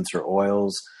incense or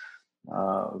oils.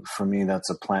 For me, that's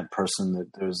a plant person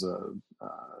that there's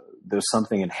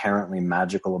something inherently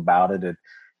magical about it.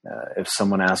 If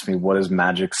someone asked me what does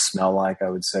magic smell like, I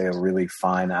would say a really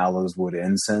fine aloes wood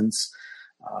incense.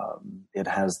 It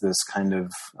has this kind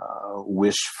of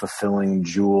wish-fulfilling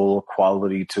jewel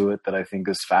quality to it that I think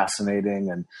is fascinating.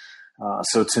 And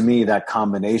so to me, that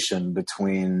combination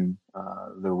between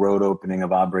the road opening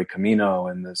of Abre Camino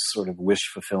and this sort of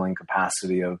wish-fulfilling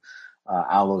capacity of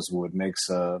aloes wood makes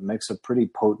a pretty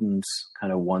potent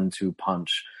kind of 1-2 punch.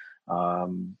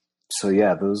 So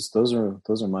yeah, those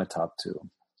are my top two.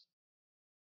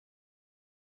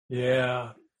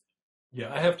 Yeah,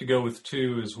 I have to go with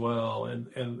two as well,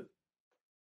 and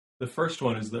the first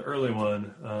one is the early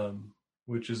one,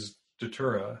 which is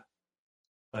Datura.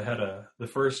 I had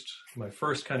my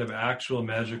first kind of actual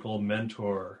magical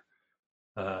mentor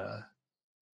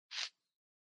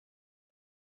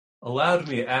allowed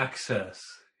me access.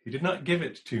 He did not give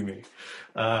it to me,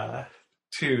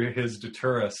 to his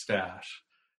Datura stash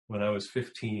when I was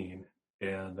 15,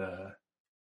 and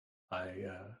I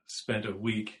spent a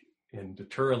week in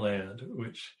Datura land,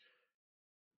 which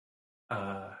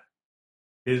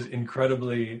is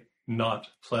incredibly not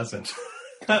pleasant.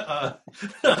 I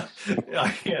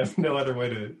have no other way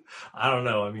to, I don't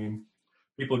know. I mean,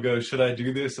 people go, should I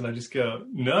do this? And I just go,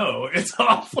 no, it's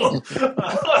awful.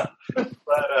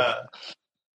 But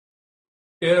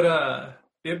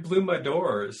it blew my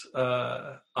doors.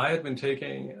 I had been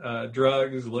taking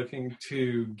drugs looking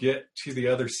to get to the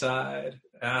other side,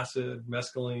 acid,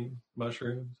 mescaline,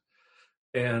 mushrooms,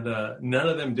 and none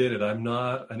of them did it. I'm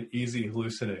not an easy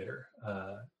hallucinator.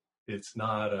 That's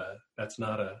not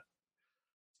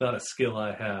a skill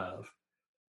I have.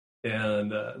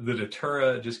 And the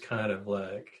Datura just kind of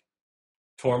like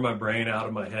tore my brain out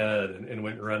of my head and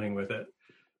went running with it.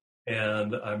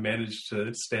 And I managed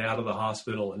to stay out of the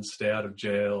hospital and stay out of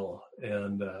jail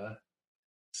and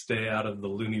stay out of the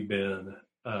loony bin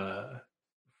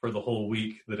for the whole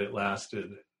week that it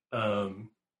lasted.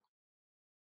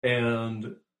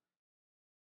 And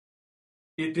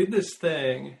it did this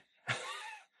thing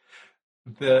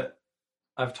that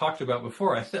I've talked about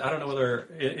before. I don't know whether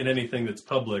in anything that's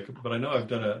public, but I know I've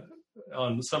done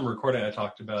on some recording I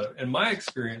talked about it. And my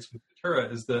experience with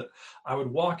Datura is that I would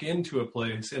walk into a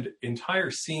place and entire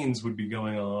scenes would be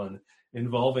going on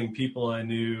involving people I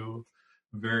knew,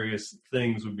 various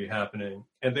things would be happening,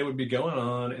 and they would be going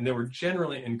on, and they were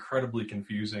generally incredibly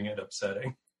confusing and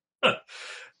upsetting.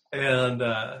 And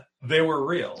they were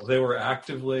real. They were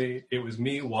actively, it was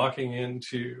me walking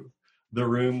into the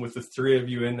room with the three of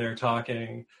you in there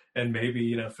talking, and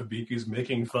maybe, Fabiku's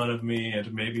making fun of me,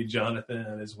 and maybe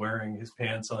Jonathan is wearing his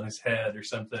pants on his head or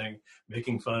something,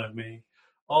 making fun of me.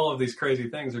 All of these crazy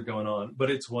things are going on, but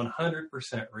it's 100%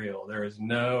 real. There is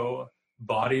no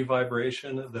body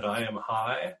vibration that I am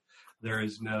high. There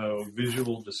is no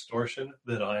visual distortion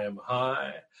that I am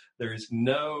high. There is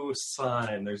no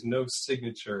sign, there's no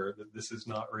signature that this is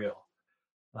not real.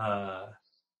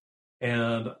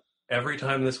 And every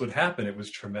time this would happen, it was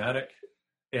traumatic,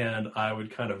 and I would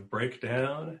kind of break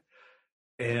down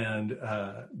and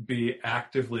be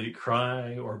actively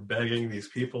crying or begging these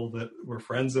people that were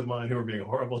friends of mine who were being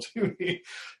horrible to me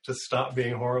to stop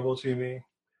being horrible to me.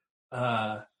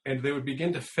 And they would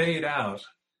begin to fade out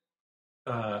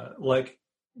like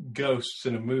ghosts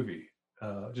in a movie,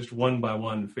 just one by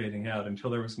one fading out until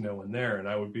there was no one there. And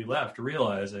I would be left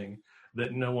realizing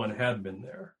that no one had been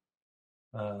there.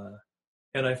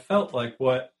 And I felt like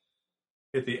what,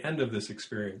 at the end of this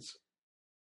experience,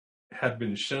 had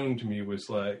been shown to me was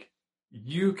like,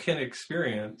 you can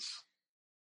experience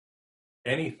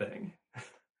anything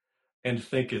and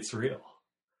think it's real.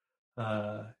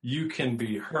 You can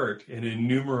be hurt in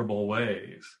innumerable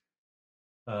ways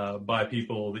by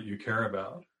people that you care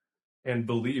about and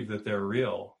believe that they're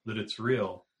real, that it's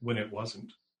real when it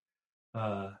wasn't.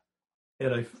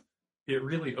 And it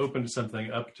really opened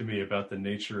something up to me about the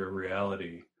nature of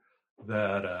reality,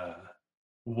 that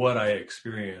what I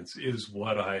experience is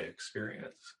what I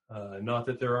experience. Not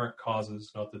that there aren't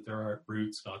causes, not that there aren't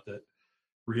roots, not that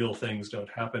real things don't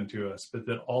happen to us, but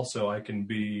that also I can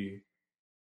be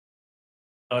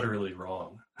utterly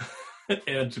wrong.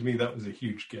 And to me, that was a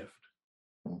huge gift.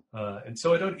 And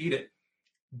so I don't eat it,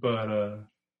 but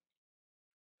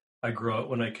I grow it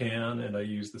when I can, and I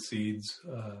use the seeds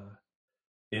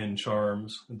in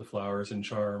charms, and the flowers in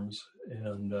charms,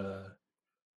 and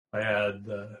I add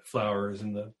the flowers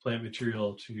and the plant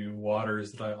material to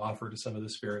waters that I offer to some of the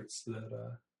spirits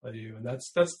that I do, and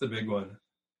that's the big one.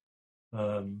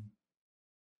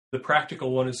 The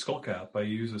practical one is skullcap. I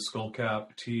use a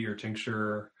skullcap tea or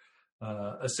tincture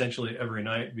essentially every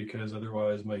night, because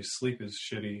otherwise my sleep is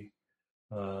shitty,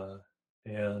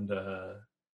 and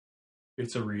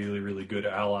it's a really, really good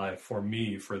ally for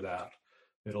me for that.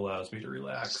 It allows me to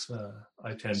relax.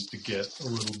 I tend to get a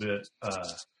little bit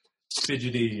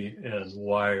fidgety and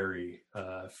wiry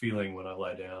feeling when I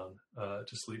lie down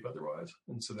to sleep otherwise,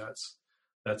 and so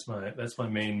that's my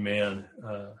main man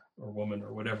or woman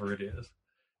or whatever it is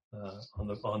on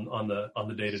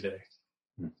the day to day.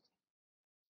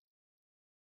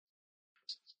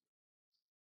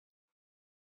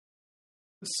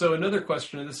 So another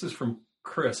question, and this is from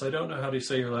Chris. I don't know how to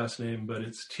say your last name, but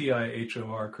it's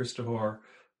Tihor. Christopher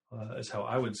is how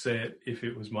I would say it if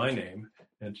it was my name,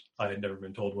 and I had never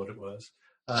been told what it was.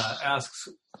 Asks,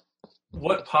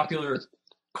 what popular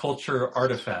culture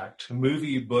artifact,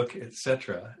 movie, book,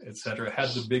 etc., had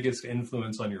the biggest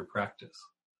influence on your practice?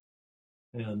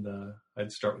 And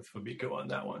I'd start with Fabiko on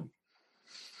that one.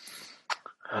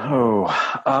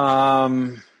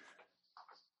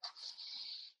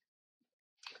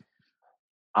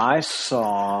 I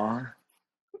saw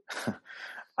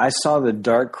The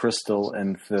Dark Crystal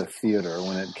in the theater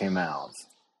when it came out,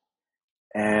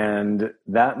 and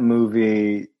that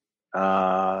movie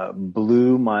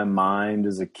blew my mind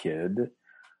as a kid.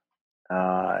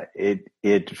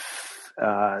 It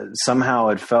somehow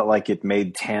it felt like it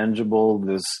made tangible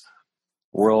this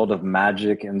world of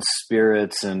magic and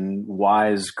spirits and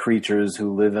wise creatures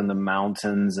who live in the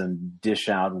mountains and dish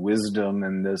out wisdom,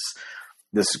 and this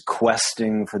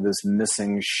questing for this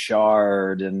missing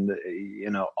shard, and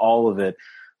all of it.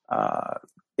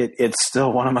 It's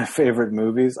still one of my favorite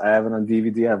movies. I have it on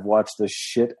DVD. I've watched the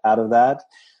shit out of that.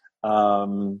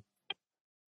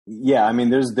 Yeah, I mean,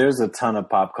 there's a ton of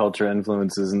pop culture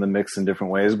influences in the mix in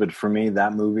different ways, but for me,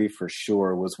 that movie for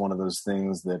sure was one of those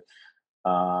things that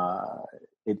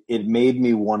it made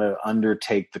me want to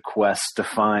undertake the quest to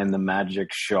find the magic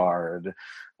shard.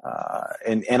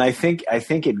 And I think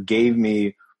it gave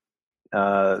me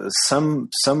some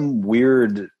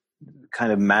weird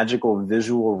kind of magical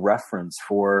visual reference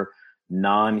for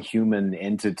non-human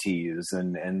entities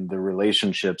and the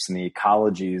relationships and the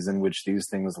ecologies in which these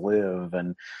things live.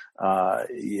 And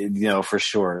for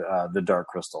sure, The Dark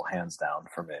Crystal, hands down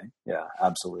for me. Yeah,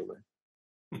 absolutely.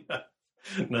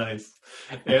 Nice.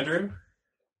 Andrew?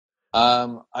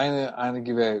 I'm gonna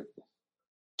give out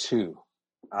two.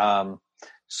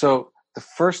 So the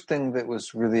first thing that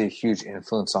was really a huge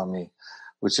influence on me,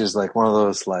 which is like one of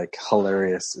those like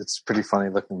hilarious, it's pretty funny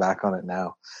looking back on it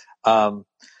now.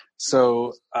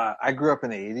 So I grew up in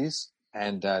the 80s,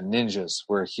 and ninjas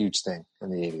were a huge thing in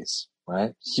the 80s,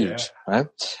 right? Huge, yeah.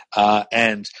 Right?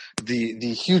 And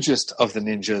the hugest of the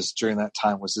ninjas during that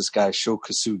time was this guy, Sho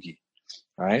Kosugi,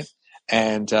 right?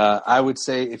 And I would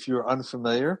say if you're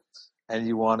unfamiliar and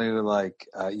you want to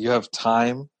you have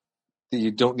time that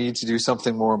you don't need to do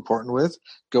something more important with,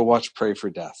 go watch Pray for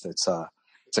Death. It's a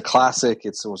classic.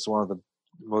 It was one of the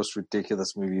most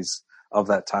ridiculous movies of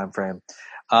that time frame.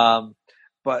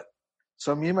 But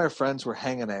so me and my friends were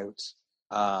hanging out,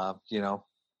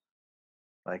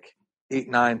 like 8,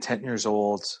 9, 10 years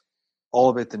old, all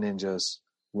about the ninjas,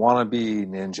 wannabe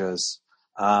ninjas.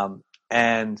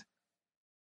 And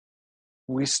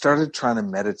we started trying to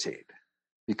meditate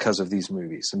because of these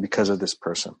movies and because of this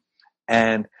person.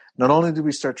 And not only did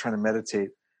we start trying to meditate,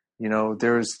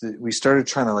 we started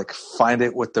trying to like find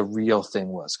out what the real thing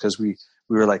was, because we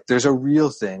were like, there's a real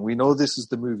thing. We know this is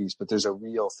the movies, but there's a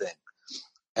real thing.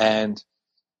 And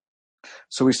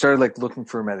so we started like looking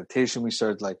for meditation. We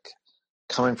started like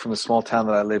coming from the small town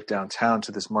that I lived downtown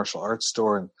to this martial arts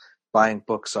store and buying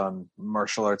books on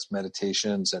martial arts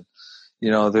meditations. And,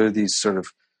 there are these sort of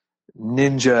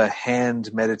ninja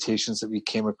hand meditations that we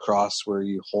came across where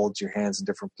you hold your hands in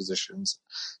different positions,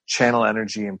 channel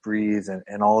energy and breathe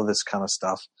and all of this kind of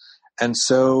stuff. And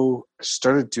so I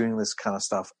started doing this kind of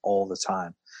stuff all the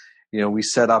time. We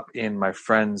set up in my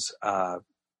friend's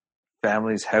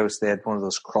family's house. They had one of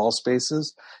those crawl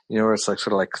spaces, where it's like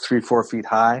sort of like 3-4 feet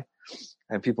high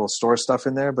and people store stuff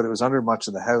in there, but it was under much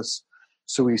of the house.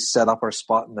 So we set up our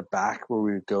spot in the back where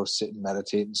we would go sit and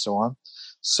meditate and so on.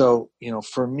 So,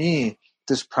 for me,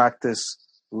 this practice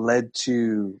led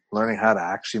to learning how to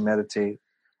actually meditate,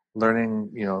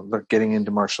 learning, getting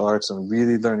into martial arts and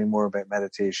really learning more about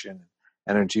meditation,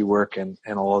 energy work, and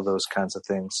all of those kinds of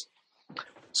things.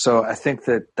 So I think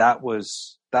that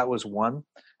was one.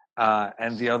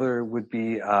 And the other would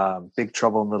be Big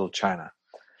Trouble in Little China,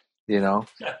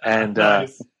 and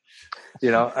Nice.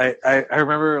 I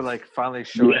remember like finally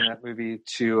showing that movie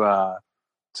to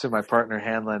my partner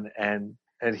Hanlon, and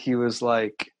he was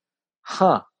like,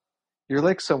 "Huh, you're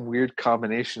like some weird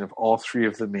combination of all three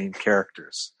of the main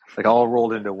characters, like all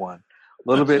rolled into one. A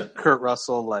little bit Kurt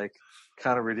Russell, like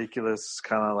kind of ridiculous,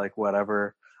 kind of like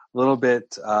whatever. A little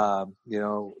bit,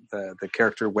 the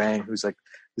character Wang, who's like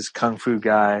this kung fu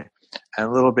guy, and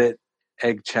a little bit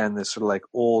Egg Chen, this sort of like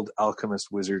old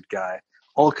alchemist wizard guy,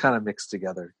 all kind of mixed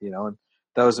together, And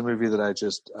that was a movie that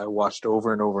I watched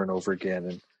over and over and over again,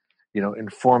 and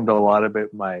informed a lot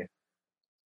about my,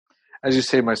 as you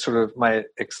say, my sort of my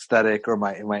aesthetic or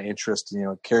my interest.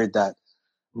 Carried that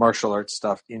martial arts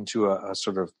stuff into a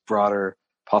sort of broader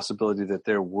possibility that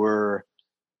there were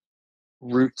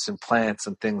roots and plants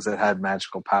and things that had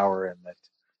magical power, and that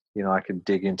I could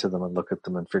dig into them and look at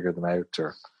them and figure them out,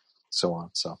 or so on.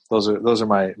 So those are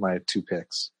my two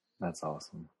picks. That's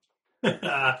awesome.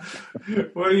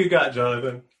 What do you got,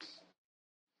 Jonathan?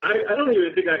 I don't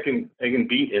even think I can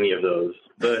beat any of those,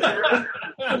 but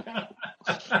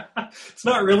it's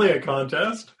not really a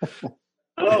contest.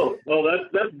 Oh, well,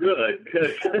 that's good.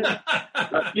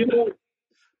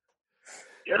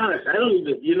 Gosh, I don't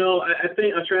even. I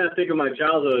think I'm trying to think of my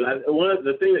childhood.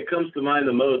 The thing that comes to mind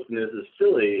the most, and this is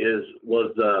silly,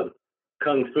 was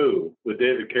Kung Fu with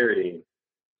David Carradine.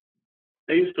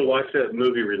 I used to watch that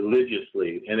movie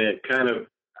religiously, and it kind of,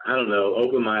 I don't know,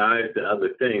 opened my eyes to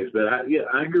other things. But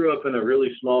I grew up in a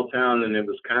really small town, and it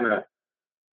was kind of,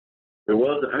 there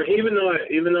wasn't. I mean, even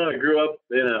though I grew up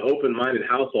in an open-minded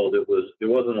household, there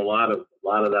wasn't a lot of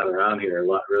that around here. A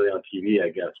lot really on TV, I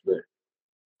guess. But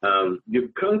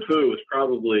Kung Fu was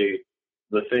probably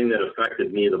the thing that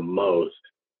affected me the most.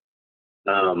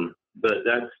 But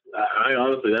I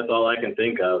honestly, that's all I can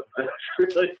think of.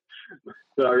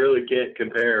 So I really can't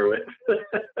compare with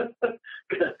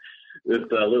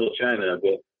Little China.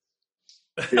 But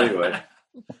anyway,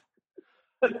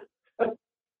 that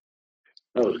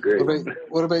was great.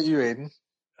 What about you, Aiden?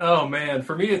 Oh man,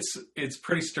 for me it's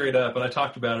pretty straight up, and I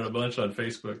talked about it a bunch on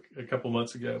Facebook a couple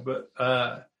months ago. But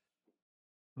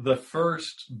the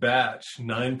first batch,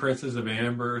 9 Princes of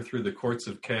Amber through the Courts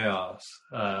of Chaos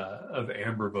of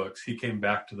Amber books, he came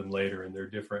back to them later, and they're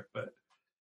different. But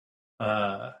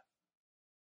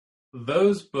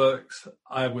those books,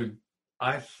 I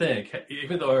think,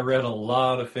 even though I read a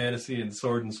lot of fantasy and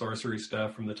sword and sorcery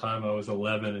stuff from the time I was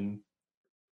 11, and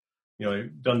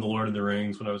I'd done The Lord of the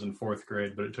Rings when I was in 4th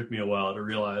grade, but it took me a while to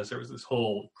realize there was this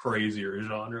whole crazier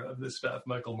genre of this stuff,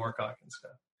 Michael Moorcock and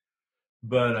stuff.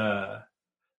 But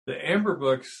the Amber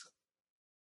books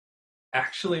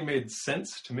actually made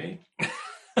sense to me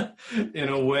in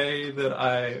a way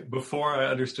that before I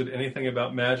understood anything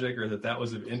about magic or that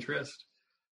was of interest,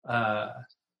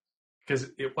 because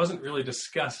it wasn't really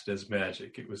discussed as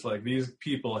magic. It was like these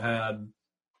people had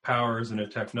powers and a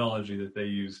technology that they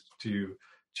used to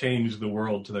change the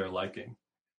world to their liking.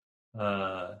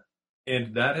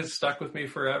 And that has stuck with me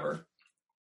forever.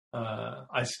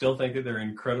 I still think that they're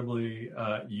incredibly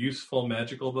useful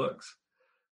magical books.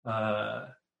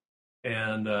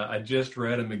 And I just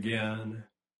read them again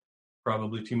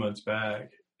probably 2 months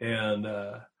back, and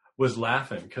was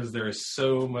laughing because there is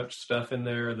so much stuff in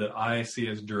there that I see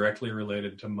as directly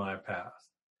related to my path.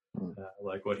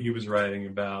 Like what he was writing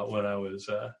about when I was,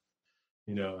 a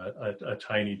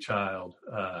tiny child.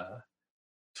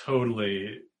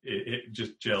 Totally, it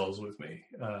just gels with me.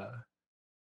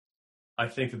 I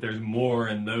think that there's more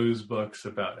in those books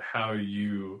about how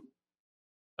you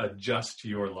adjust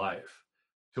your life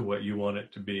to what you want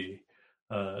it to be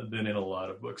than in a lot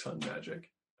of books on magic.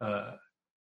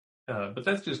 But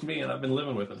that's just me, and I've been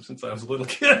living with them since I was a little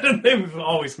kid, and they've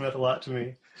always meant a lot to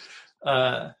me.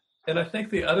 And I think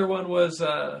the other one was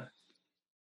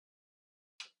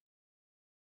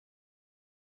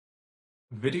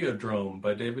Videodrome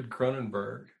by David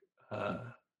Cronenberg.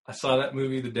 I saw that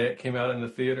movie the day it came out in the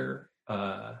theater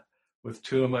with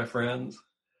 2 of my friends.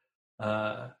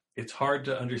 It's hard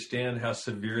to understand how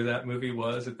severe that movie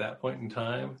was at that point in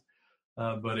time,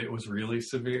 but it was really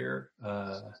severe.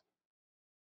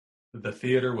 The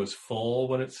theater was full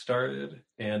when it started,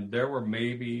 and there were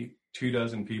maybe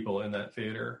 24 people in that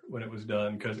theater when it was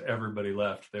done because everybody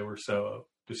left. They were so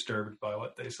disturbed by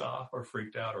what they saw or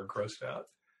freaked out or grossed out.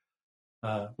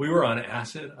 We were on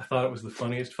acid. I thought it was the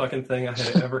funniest fucking thing I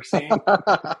had ever seen.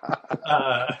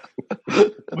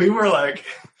 We were like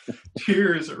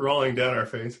tears rolling down our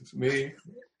faces. Me,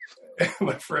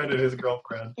 my friend and his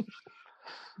girlfriend,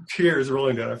 tears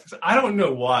rolling down our faces. I don't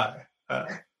know why.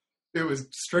 It was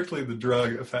strictly the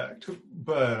drug effect.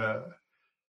 But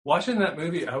watching that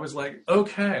movie, I was like,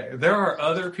 okay, there are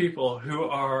other people who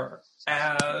are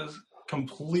as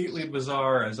completely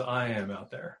bizarre as I am out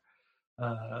there.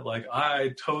 Like,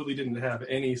 I totally didn't have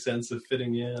any sense of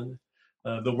fitting in.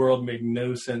 The world made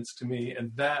no sense to me.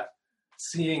 And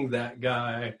seeing that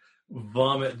guy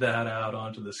vomit that out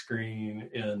onto the screen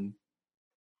in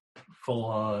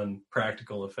full-on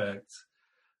practical effects.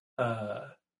 And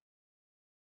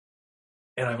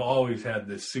I've always had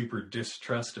this super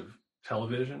distrust of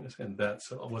television, and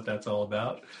that's what that's all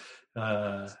about.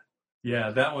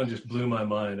 Yeah, that one just blew my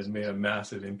mind and made a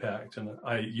massive impact. And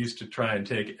I used to try and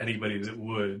take anybody that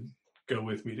would go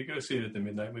with me to go see it at the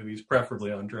midnight movies,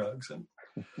 preferably on drugs. And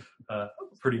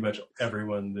pretty much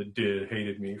everyone that did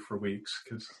hated me for weeks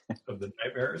because of the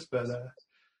nightmares. But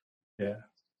yeah,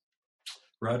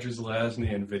 Roger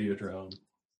Zelazny and Videodrome.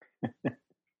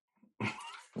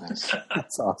 Nice.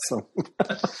 That's awesome.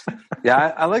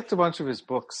 Yeah, I liked a bunch of his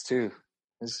books too.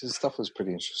 His stuff was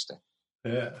pretty interesting.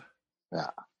 Yeah. Yeah.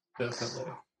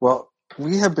 Definitely. Well,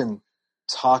 we have been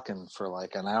talking for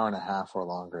like an hour and a half or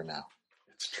longer now.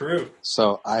 It's true.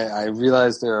 So I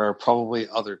realize there are probably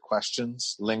other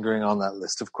questions lingering on that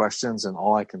list of questions, and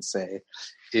all I can say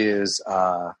is,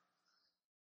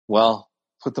 well,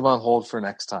 put them on hold for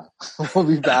next time. We'll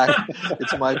be back.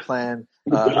 It's my plan.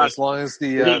 As long as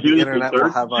the internet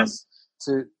will have us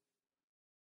to.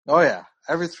 Oh yeah,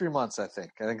 every 3 months. I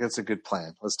think that's a good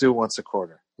plan. Let's do it once a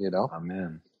quarter. You know.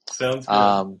 Amen. Sounds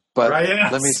good. But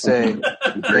right, let me say,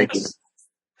 thanks.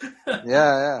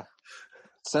 Yeah.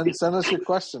 Send us your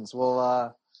questions.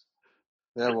 We'll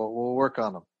work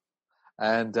on them.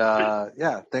 And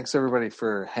thanks everybody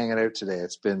for hanging out today.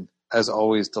 It's been, as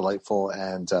always, delightful,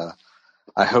 and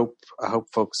I hope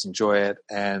folks enjoy it.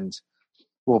 And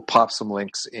we'll pop some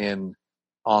links in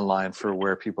online for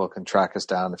where people can track us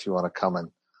down if you want to come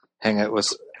and hang out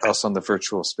with us on the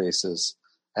virtual spaces.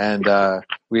 And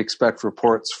we expect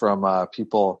reports from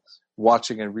people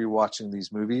watching and rewatching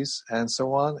these movies and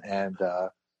so on. And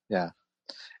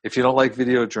if you don't like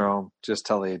Videodrome, just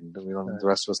tell Aiden. The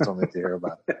rest of us don't need to hear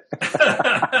about it.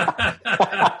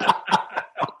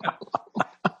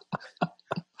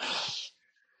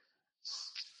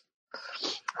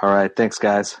 All right. Thanks,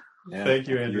 guys. Yeah. Thank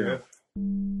you, Andrew.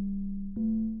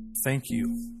 Thank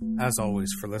you, as always,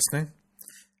 for listening.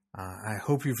 I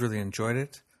hope you've really enjoyed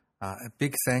it. A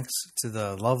big thanks to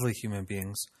the lovely human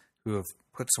beings who have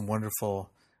put some wonderful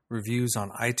reviews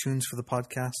on iTunes for the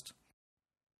podcast.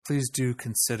 Please do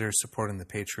consider supporting the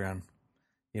Patreon.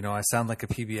 You know, I sound like a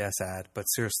PBS ad, but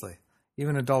seriously,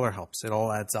 even $1 helps. It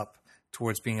all adds up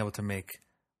towards being able to make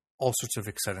all sorts of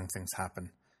exciting things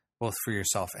happen, both for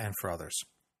yourself and for others.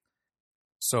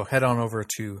 So head on over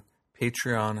to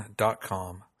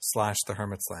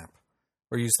patreon.com/thehermitslamp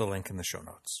or use the link in the show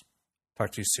notes.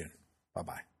 Talk to you soon.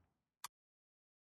 Bye-bye.